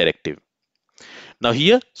container directive. Now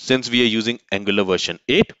here, since we are using Angular version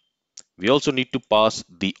 8, we also need to pass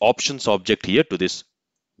the options object here to this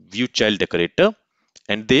view child decorator,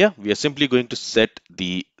 and there we are simply going to set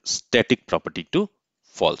the static property to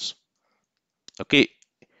false. Okay,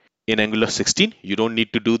 in Angular 16 you don't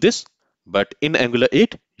need to do this, but in Angular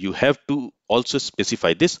 8 you have to also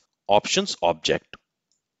specify this options object.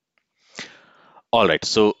 All right,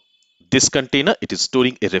 so this container, it is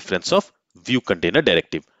storing a reference of view container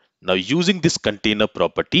directive. Now using this container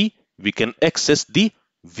property, we can access the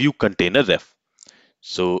view container ref.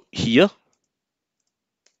 So here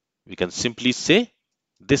we can simply say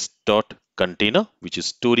this dot container, which is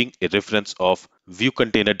storing a reference of view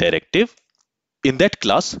container directive. In that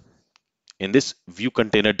class, in this view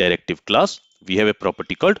container directive class, we have a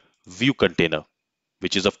property called view container,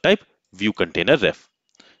 which is of type view container ref.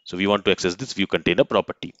 So we want to access this view container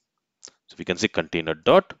property. So we can say container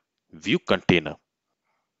dot view container,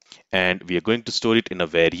 and we are going to store it in a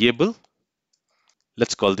variable.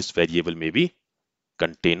 Let's call this variable maybe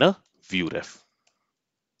container view ref.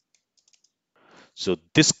 So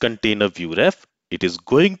this container view ref, it is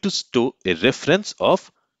going to store a reference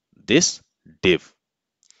of this div.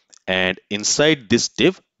 And inside this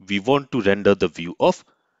div, we want to render the view of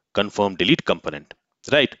confirm delete component,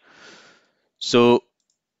 right? So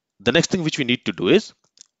the next thing which we need to do is,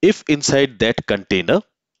 if inside that container,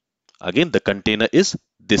 again the container is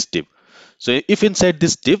this div. So if inside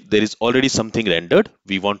this div there is already something rendered,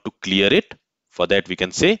 we want to clear it. For that we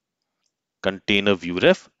can say container view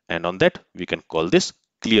ref, and on that we can call this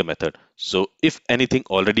clear method. So if anything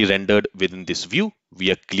already rendered within this view,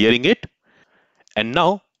 we are clearing it. And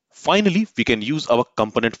now finally we can use our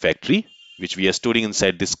component factory, which we are storing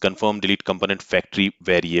inside this confirm delete component factory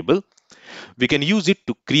variable. We can use it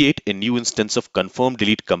to create a new instance of confirm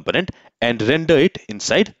delete component and render it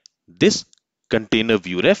inside this container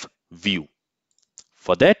view ref view.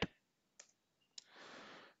 For that,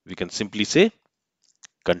 we can simply say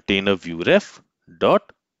container view ref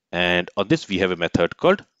dot And on this, we have a method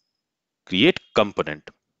called create component.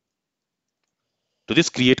 To this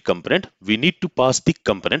create component, we need to pass the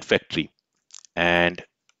component factory. And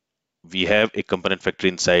we have a component factory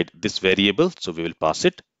inside this variable, so we will pass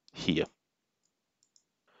it here.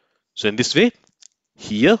 So in this way,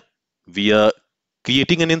 here we are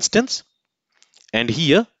creating an instance, and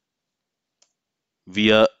here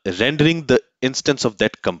we are rendering the instance of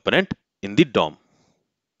that component in the DOM.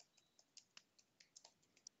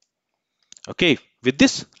 Okay, with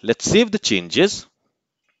this, let's save the changes.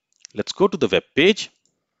 Let's go to the web page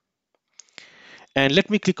and let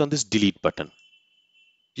me click on this delete button.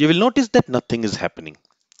 You will notice that nothing is happening.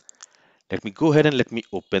 Let me go ahead and let me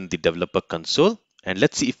open the developer console and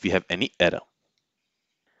let's see if we have any error.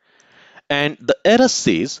 And the error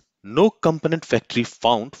says no component factory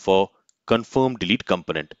found for confirm delete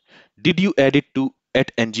component. Did you add it to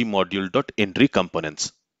at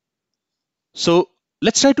ngModule.entryComponents? So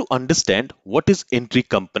let's try to understand what is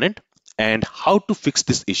entryComponent and how to fix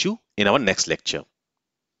this issue in our next lecture.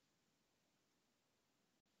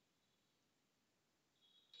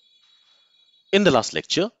 In the last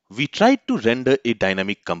lecture, we tried to render a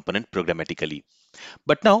dynamic component programmatically.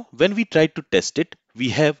 But now when we try to test it, we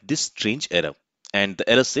have this strange error. And the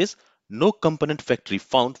error says, no component factory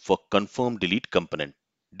found for confirm delete component.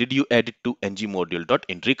 Did you add it to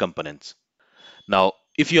ngModule.entryComponents? Now,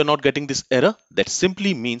 if you are not getting this error, that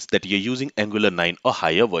simply means that you're using Angular 9 or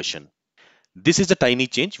higher version. This is a tiny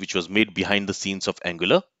change which was made behind the scenes of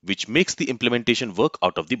Angular, which makes the implementation work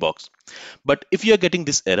out of the box. But if you are getting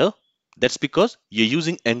this error, that's because you're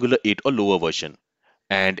using Angular 8 or lower version.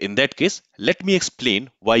 And in that case, let me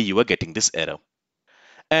explain why you are getting this error.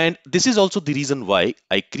 And this is also the reason why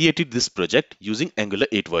I created this project using Angular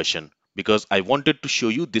 8 version, because I wanted to show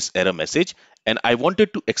you this error message and I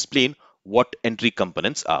wanted to explain what entry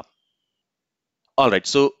components are. Alright,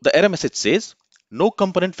 so the error message says, no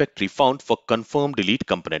component factory found for confirm delete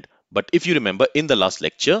component. But if you remember in the last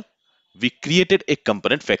lecture, we created a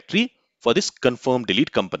component factory for this confirm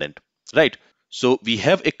delete component, right? So we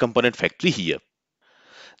have a component factory here.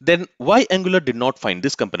 Then why Angular did not find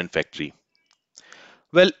this component factory?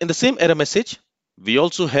 Well, in the same error message, we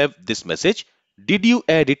also have this message, did you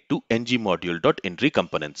add it to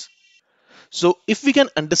ngModule.entryComponents? So if we can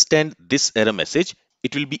understand this error message,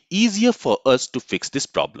 it will be easier for us to fix this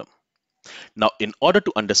problem. Now, in order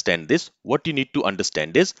to understand this, what you need to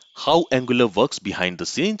understand is how Angular works behind the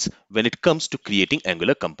scenes when it comes to creating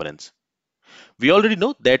Angular components. We already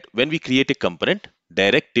know that when we create a component,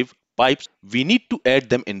 directive, pipes, we need to add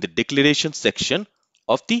them in the declaration section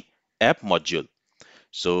of the app module.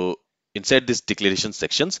 So inside this declaration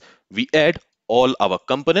sections, we add all our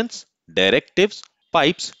components, directives,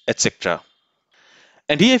 pipes, etc.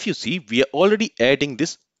 And here if you see, we are already adding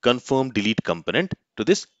this confirm delete component to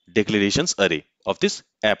this declarations array of this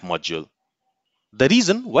app module. The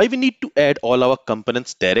reason why we need to add all our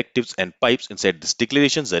components, directives and pipes inside this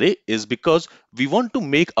declarations array is because we want to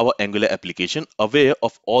make our Angular application aware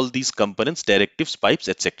of all these components, directives, pipes,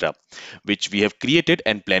 etc. which we have created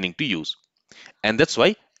and planning to use. And that's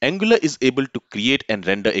why Angular is able to create and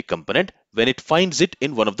render a component when it finds it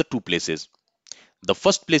in one of the two places. The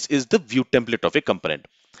first place is the view template of a component.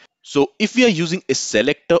 So if we are using a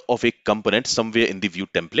selector of a component somewhere in the view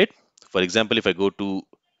template, for example, if I go to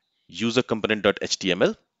user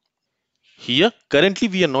component.html, here currently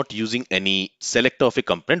we are not using any selector of a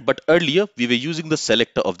component, but earlier we were using the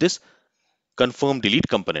selector of this confirm delete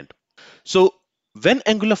component. So when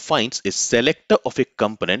Angular finds a selector of a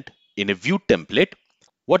component in a view template,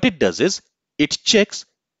 what it does is it checks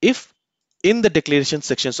if in the declaration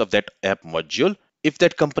sections of that app module, if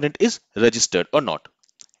that component is registered or not.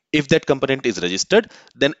 If that component is registered,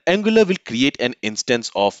 then Angular will create an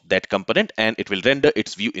instance of that component and it will render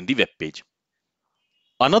its view in the web page.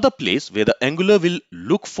 Another place where the Angular will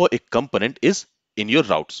look for a component is in your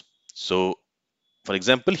routes. So for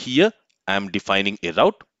example, here I am defining a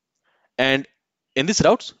route, and in this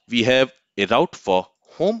routes, we have a route for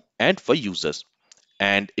home and for users.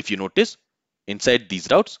 And if you notice, inside these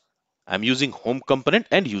routes, I'm using home component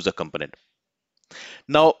and user component.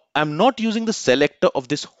 Now, I'm not using the selector of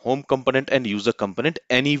this home component and user component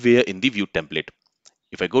anywhere in the view template.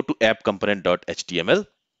 If I go to app component.html,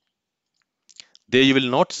 there you will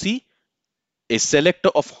not see a selector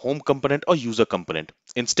of home component or user component.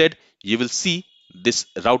 Instead, you will see this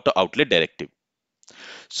router outlet directive.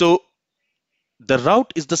 So the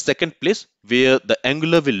route is the second place where the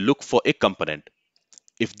Angular will look for a component.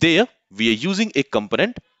 If there we are using a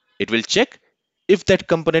component, it will check if that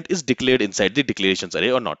component is declared inside the declarations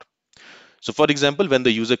array or not. So for example, when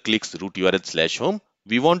the user clicks root URL/home,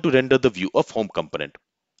 we want to render the view of home component.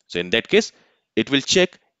 So in that case, it will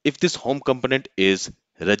check if this home component is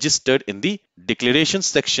registered in the declaration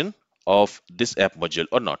section of this app module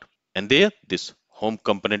or not. And there, this home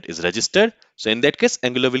component is registered. So in that case,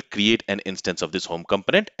 Angular will create an instance of this home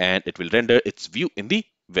component and it will render its view in the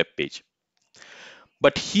web page.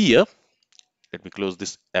 But here, let me close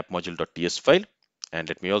this app module.ts file and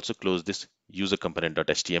let me also close this user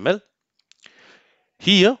component.html.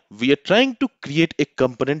 Here, we are trying to create a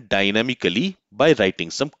component dynamically by writing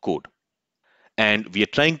some code and we are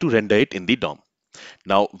trying to render it in the DOM.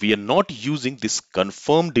 Now, we are not using this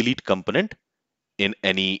confirm delete component in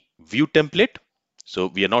any view template. So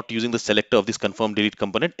we are not using the selector of this confirm delete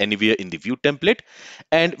component anywhere in the view template.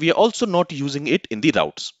 And we are also not using it in the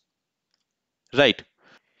routes. Right.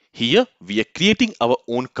 Here, we are creating our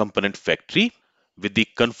own component factory with the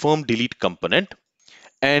confirm delete component.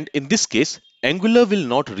 And in this case, Angular will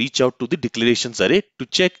not reach out to the declarations array to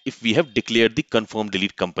check if we have declared the confirm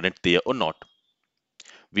delete component there or not.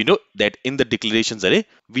 We know that in the declarations array,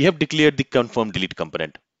 we have declared the confirm delete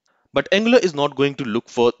component. But Angular is not going to look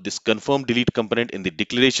for this confirm delete component in the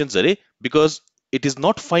declarations array because it is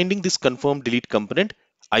not finding this confirm delete component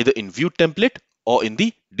either in view template or in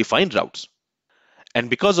the defined routes.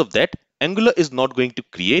 And because of that, Angular is not going to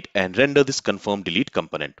create and render this confirm delete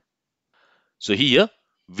component. So here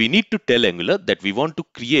we need to tell Angular that we want to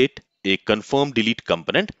create a confirm delete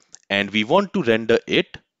component and we want to render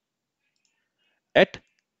it at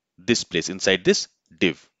this place inside this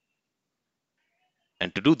div.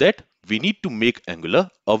 And to do that, we need to make Angular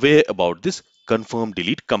aware about this confirm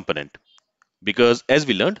delete component. Because as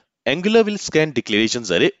we learned, Angular will scan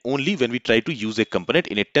declarations array only when we try to use a component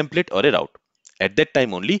in a template or a route. At that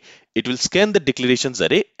time only, it will scan the declarations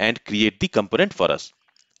array and create the component for us.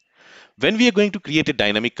 When we are going to create a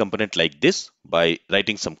dynamic component like this by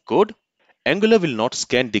writing some code, Angular will not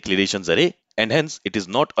scan declarations array and hence it is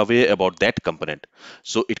not aware about that component.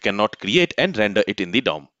 So it cannot create and render it in the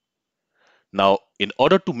DOM. Now, in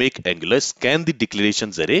order to make Angular scan the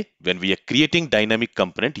declarations array when we are creating dynamic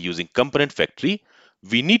component using component factory,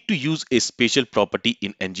 we need to use a special property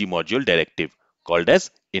in ngModule directive called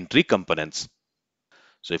as entryComponents.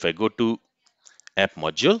 So if I go to app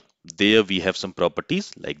module, there we have some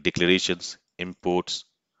properties like declarations, imports,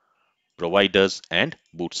 providers, and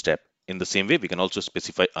bootstrap. In the same way, we can also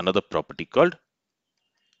specify another property called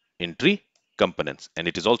entryComponents, and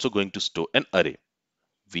it is also going to store an array.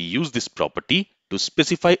 We use this property to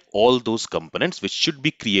specify all those components which should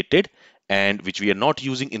be created and which we are not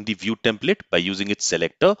using in the view template by using its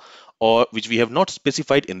selector or which we have not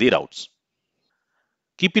specified in the routes.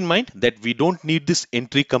 Keep in mind that we don't need this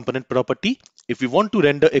entry component property if we want to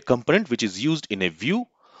render a component which is used in a view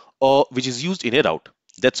or which is used in a route.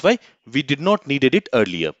 That's why we did not needed it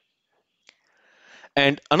earlier.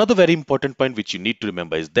 And another very important point which you need to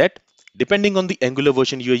remember is that depending on the Angular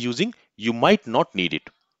version you are using, you might not need it.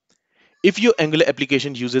 If your Angular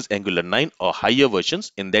application uses Angular 9 or higher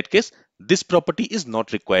versions, in that case, this property is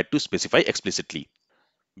not required to specify explicitly.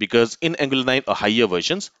 Because in Angular 9 or higher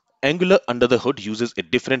versions, Angular under the hood uses a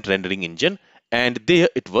different rendering engine and there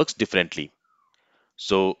it works differently.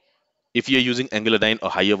 So if you're using Angular 9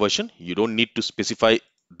 or higher version, you don't need to specify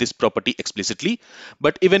this property explicitly.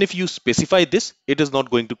 But even if you specify this, it is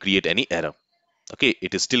not going to create any error. Okay,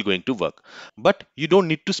 it is still going to work. But you don't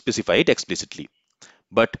need to specify it explicitly.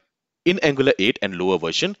 But in Angular 8 and lower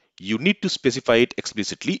version, you need to specify it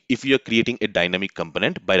explicitly if you are creating a dynamic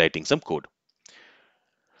component by writing some code.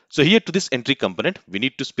 So here to this entry component, we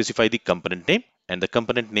need to specify the component name and the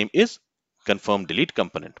component name is confirm delete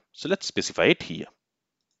component. So let's specify it here.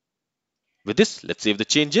 With this, let's save the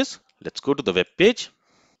changes. Let's go to the web page.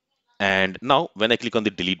 And now when I click on the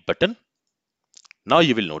delete button, now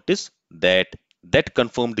you will notice that that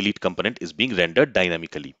confirm delete component is being rendered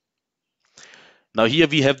dynamically. Now here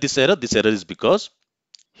we have this error. This error is because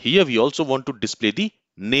here we also want to display the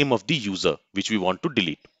name of the user which we want to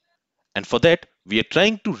delete. And for that, we are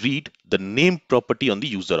trying to read the name property on the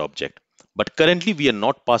user object. But currently we are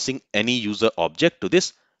not passing any user object to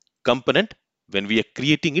this component when we are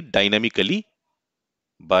creating it dynamically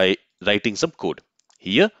by writing some code.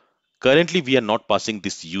 Here, currently we are not passing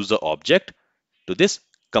this user object to this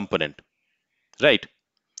component, right?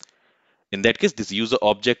 In that case, this user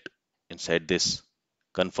object inside this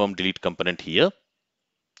confirm delete component here,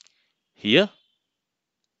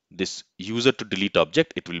 this user to delete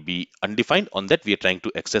object, it will be undefined. On that, we are trying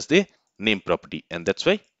to access the name property, and that's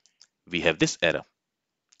why we have this error.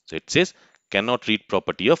 So it says cannot read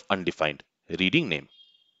property of undefined reading name.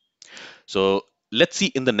 So let's see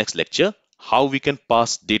in the next lecture how we can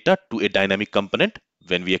pass data to a dynamic component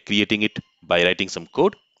when we are creating it by writing some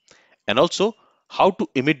code, and also how to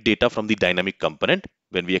emit data from the dynamic component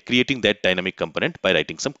when we are creating that dynamic component by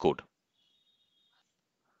writing some code.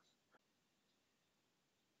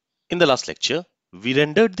 In the last lecture, we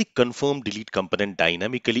rendered the confirm delete component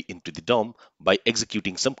dynamically into the DOM by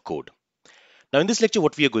executing some code. Now in this lecture,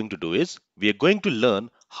 what we are going to do is we are going to learn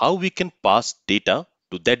how we can pass data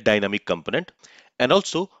to that dynamic component and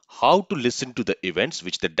also how to listen to the events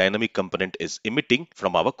which the dynamic component is emitting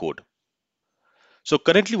from our code. So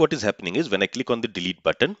currently what is happening is when I click on the delete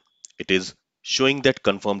button, it is showing that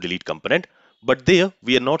confirm delete component, but there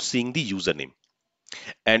we are not seeing the username.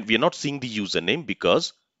 And we are not seeing the username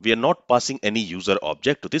because we are not passing any user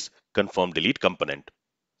object to this confirm delete component.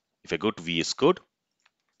 If I go to VS Code,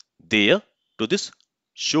 there to this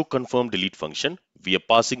show confirm delete function, we are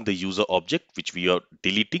passing the user object which we are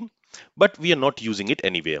deleting, but we are not using it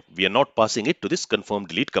anywhere. We are not passing it to this confirm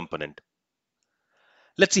delete component.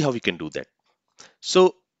 Let's see how we can do that.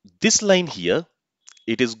 So this line here,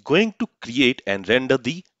 it is going to create and render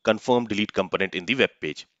the confirm delete component in the web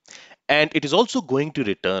page. And it is also going to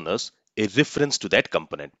return us a reference to that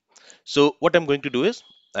component. So what I'm going to do is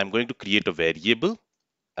I'm going to create a variable.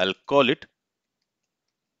 I'll call it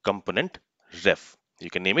component ref. You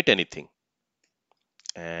can name it anything.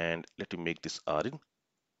 And let me make this R in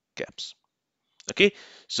caps. Okay,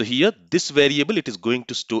 so here this variable, it is going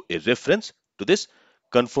to store a reference to this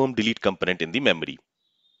confirm delete component in the memory.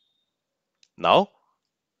 Now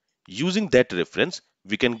using that reference,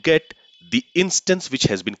 we can get the instance which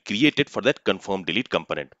has been created for that confirm delete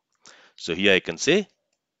component. So here I can say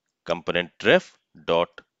component ref dot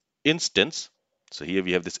instance. So here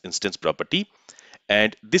we have this instance property,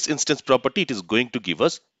 and this instance property, it is going to give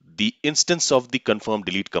us the instance of the confirm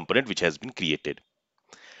delete component which has been created.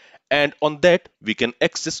 And on that, we can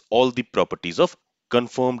access all the properties of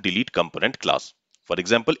confirm delete component class. For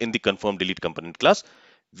example, in the confirm delete component class,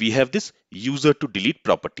 we have this user to delete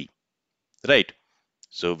property, right?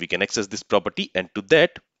 So we can access this property, and to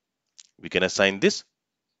that, we can assign this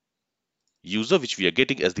user which we are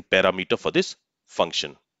getting as the parameter for this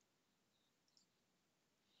function.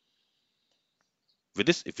 With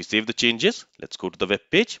this, if we save the changes, let's go to the web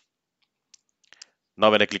page. Now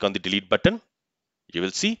when I click on the delete button, you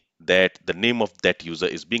will see that the name of that user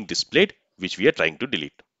is being displayed, which we are trying to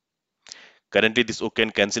delete. Currently, this OK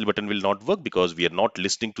and cancel button will not work because we are not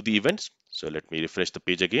listening to the events. So let me refresh the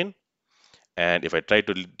page again. And if I try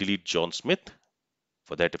to delete John Smith,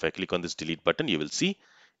 for that, if I click on this delete button, you will see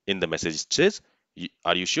in the message it says,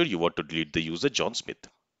 are you sure you want to delete the user John Smith?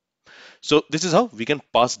 So this is how we can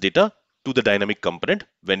pass data to the dynamic component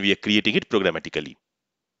when we are creating it programmatically.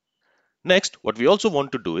 Next, what we also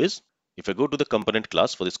want to do is, if I go to the component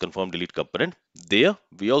class for this confirm delete component, there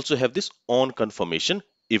we also have this on confirmation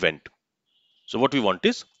event. So what we want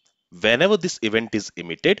is, whenever this event is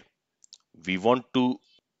emitted, we want to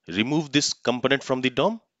remove this component from the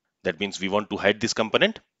DOM. That means we want to hide this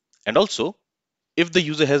component. And also, if the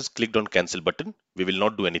user has clicked on cancel button, we will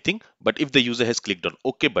not do anything. But if the user has clicked on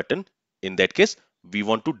OK button, in that case, we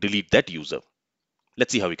want to delete that user.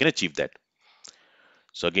 Let's see how we can achieve that.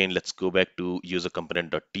 So again, let's go back to user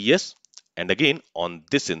component.ts. And again, on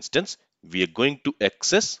this instance, we are going to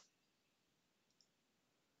access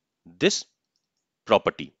this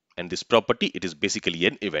property. And this property, it is basically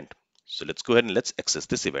an event. So let's go ahead and let's access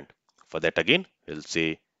this event. For that, again, we'll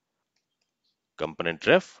say component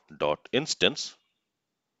ref dot instance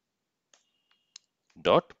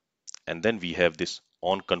dot, and then we have this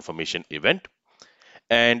on confirmation event.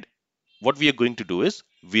 And what we are going to do is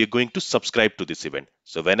we are going to subscribe to this event.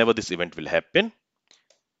 So whenever this event will happen,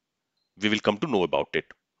 we will come to know about it.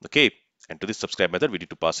 Okay. And to this subscribe method, we need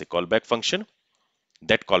to pass a callback function.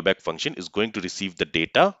 That callback function is going to receive the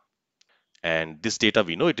data. And this data,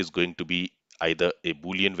 we know it is going to be either a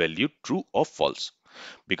Boolean value, true or false,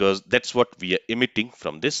 because that's what we are emitting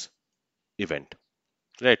from this event,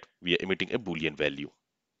 right? We are emitting a Boolean value.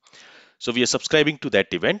 So we are subscribing to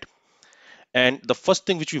that event. And the first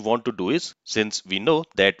thing which we want to do is, since we know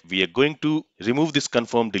that we are going to remove this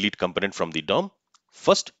confirm delete component from the DOM,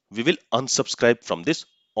 first we will unsubscribe from this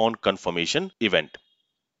on confirmation event.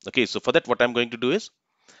 Okay, so for that, what I'm going to do is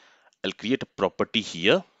I'll create a property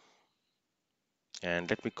here, and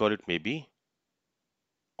let me call it maybe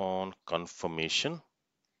on confirmation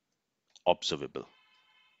observable.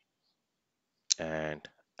 And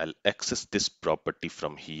I'll access this property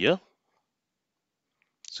from here.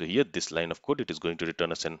 So here, this line of code, it is going to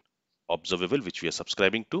return us an observable which we are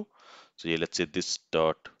subscribing to. So here, let's say this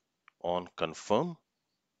dot on confirm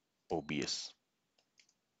OBS.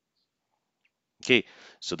 Okay,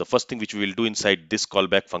 so the first thing which we will do inside this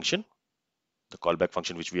callback function, the callback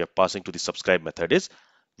function which we are passing to the subscribe method, is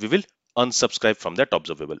we will unsubscribe from that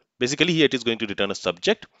observable. Basically here it is going to return a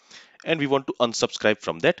subject and we want to unsubscribe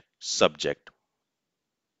from that subject.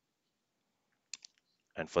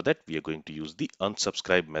 And for that we are going to use the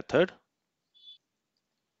unsubscribe method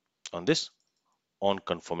on this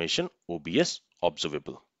onConfirmation OBS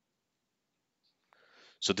observable.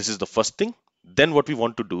 So this is the first thing. Then what we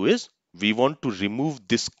want to do is we want to remove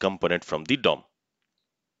this component from the DOM.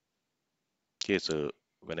 Okay, so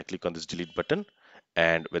when I click on this delete button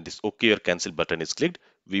and when this OK or cancel button is clicked,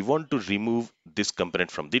 we want to remove this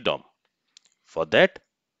component from the DOM. For that,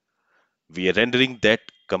 we are rendering that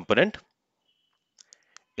component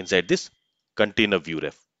inside this container view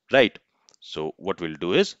ref, right? So what we'll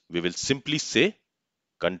do is we will simply say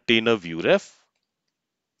container view ref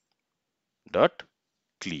dot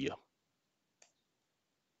clear.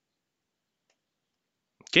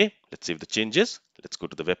 Okay, let's save the changes. Let's go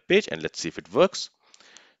to the web page and let's see if it works.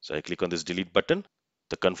 So I click on this delete button.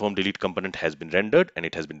 The confirm delete component has been rendered and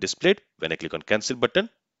it has been displayed. When I click on cancel button,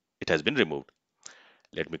 it has been removed.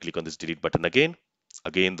 Let me click on this delete button again.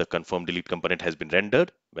 Again, the confirm delete component has been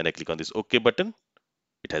rendered. When I click on this OK button,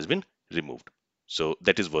 it has been removed. So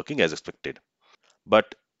that is working as expected.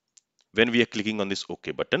 But when we are clicking on this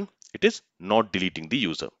OK button, it is not deleting the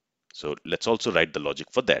user. So let's also write the logic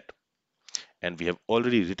for that. And we have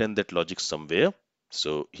already written that logic somewhere.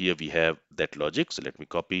 So here we have that logic. So let me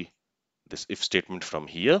copy this if statement from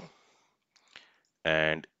here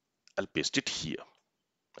and I'll paste it here.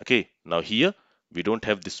 Okay, now here we don't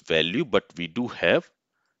have this value, but we do have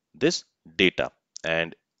this data,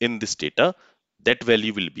 and in this data that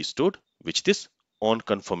value will be stored which this on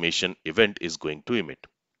confirmation event is going to emit,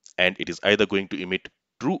 and it is either going to emit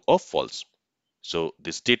true or false. So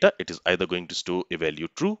this data, it is either going to store a value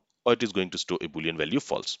true or it is going to store a boolean value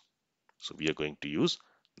false. So we are going to use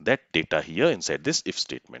that data here inside this if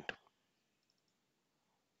statement.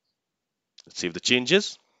 Let's save the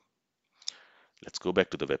changes. Let's go back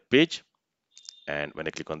to the web page, and when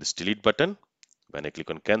I click on this delete button, when I click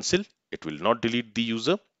on cancel, it will not delete the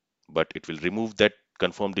user, but it will remove that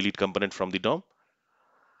confirm delete component from the DOM.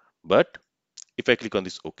 But if I click on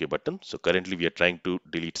this OK button, so currently we are trying to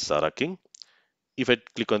delete Sarah King. If I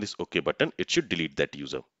click on this OK button, it should delete that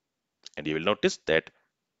user. And you will notice that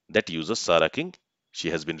that user Sarah King, she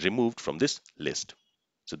has been removed from this list.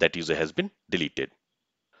 So that user has been deleted.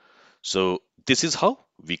 So this is how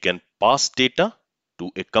we can pass data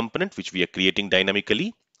to a component which we are creating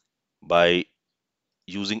dynamically by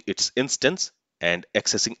using its instance and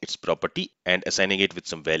accessing its property and assigning it with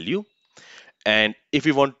some value. And if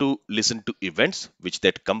we want to listen to events which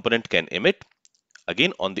that component can emit,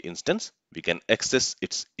 again on the instance, we can access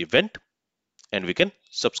its event and we can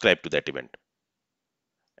subscribe to that event.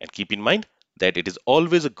 And keep in mind that it is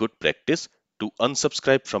always a good practice to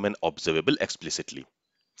unsubscribe from an observable explicitly.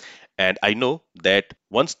 And I know that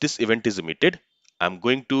once this event is emitted, I'm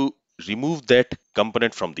going to remove that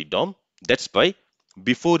component from the DOM. That's why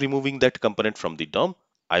before removing that component from the DOM,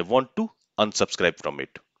 I want to unsubscribe from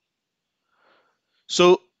it.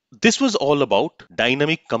 So this was all about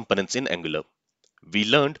dynamic components in Angular. We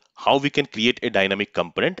learned how we can create a dynamic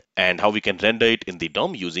component and how we can render it in the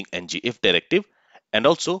DOM using ngIf directive, and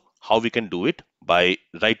also how we can do it by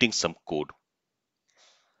writing some code.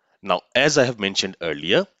 Now, as I have mentioned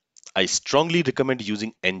earlier, I strongly recommend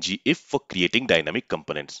using ngIf for creating dynamic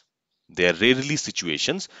components. There are rarely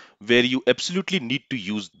situations where you absolutely need to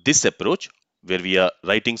use this approach, where we are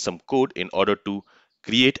writing some code in order to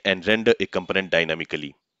create and render a component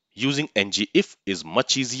dynamically. Using ngIf is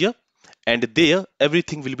much easier, and there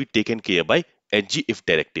everything will be taken care by ngIf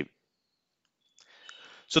directive.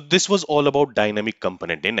 So this was all about dynamic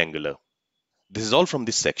component in Angular. This is all from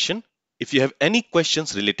this section. If you have any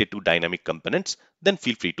questions related to dynamic components, then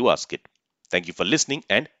feel free to ask it. Thank you for listening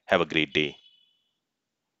and have a great day.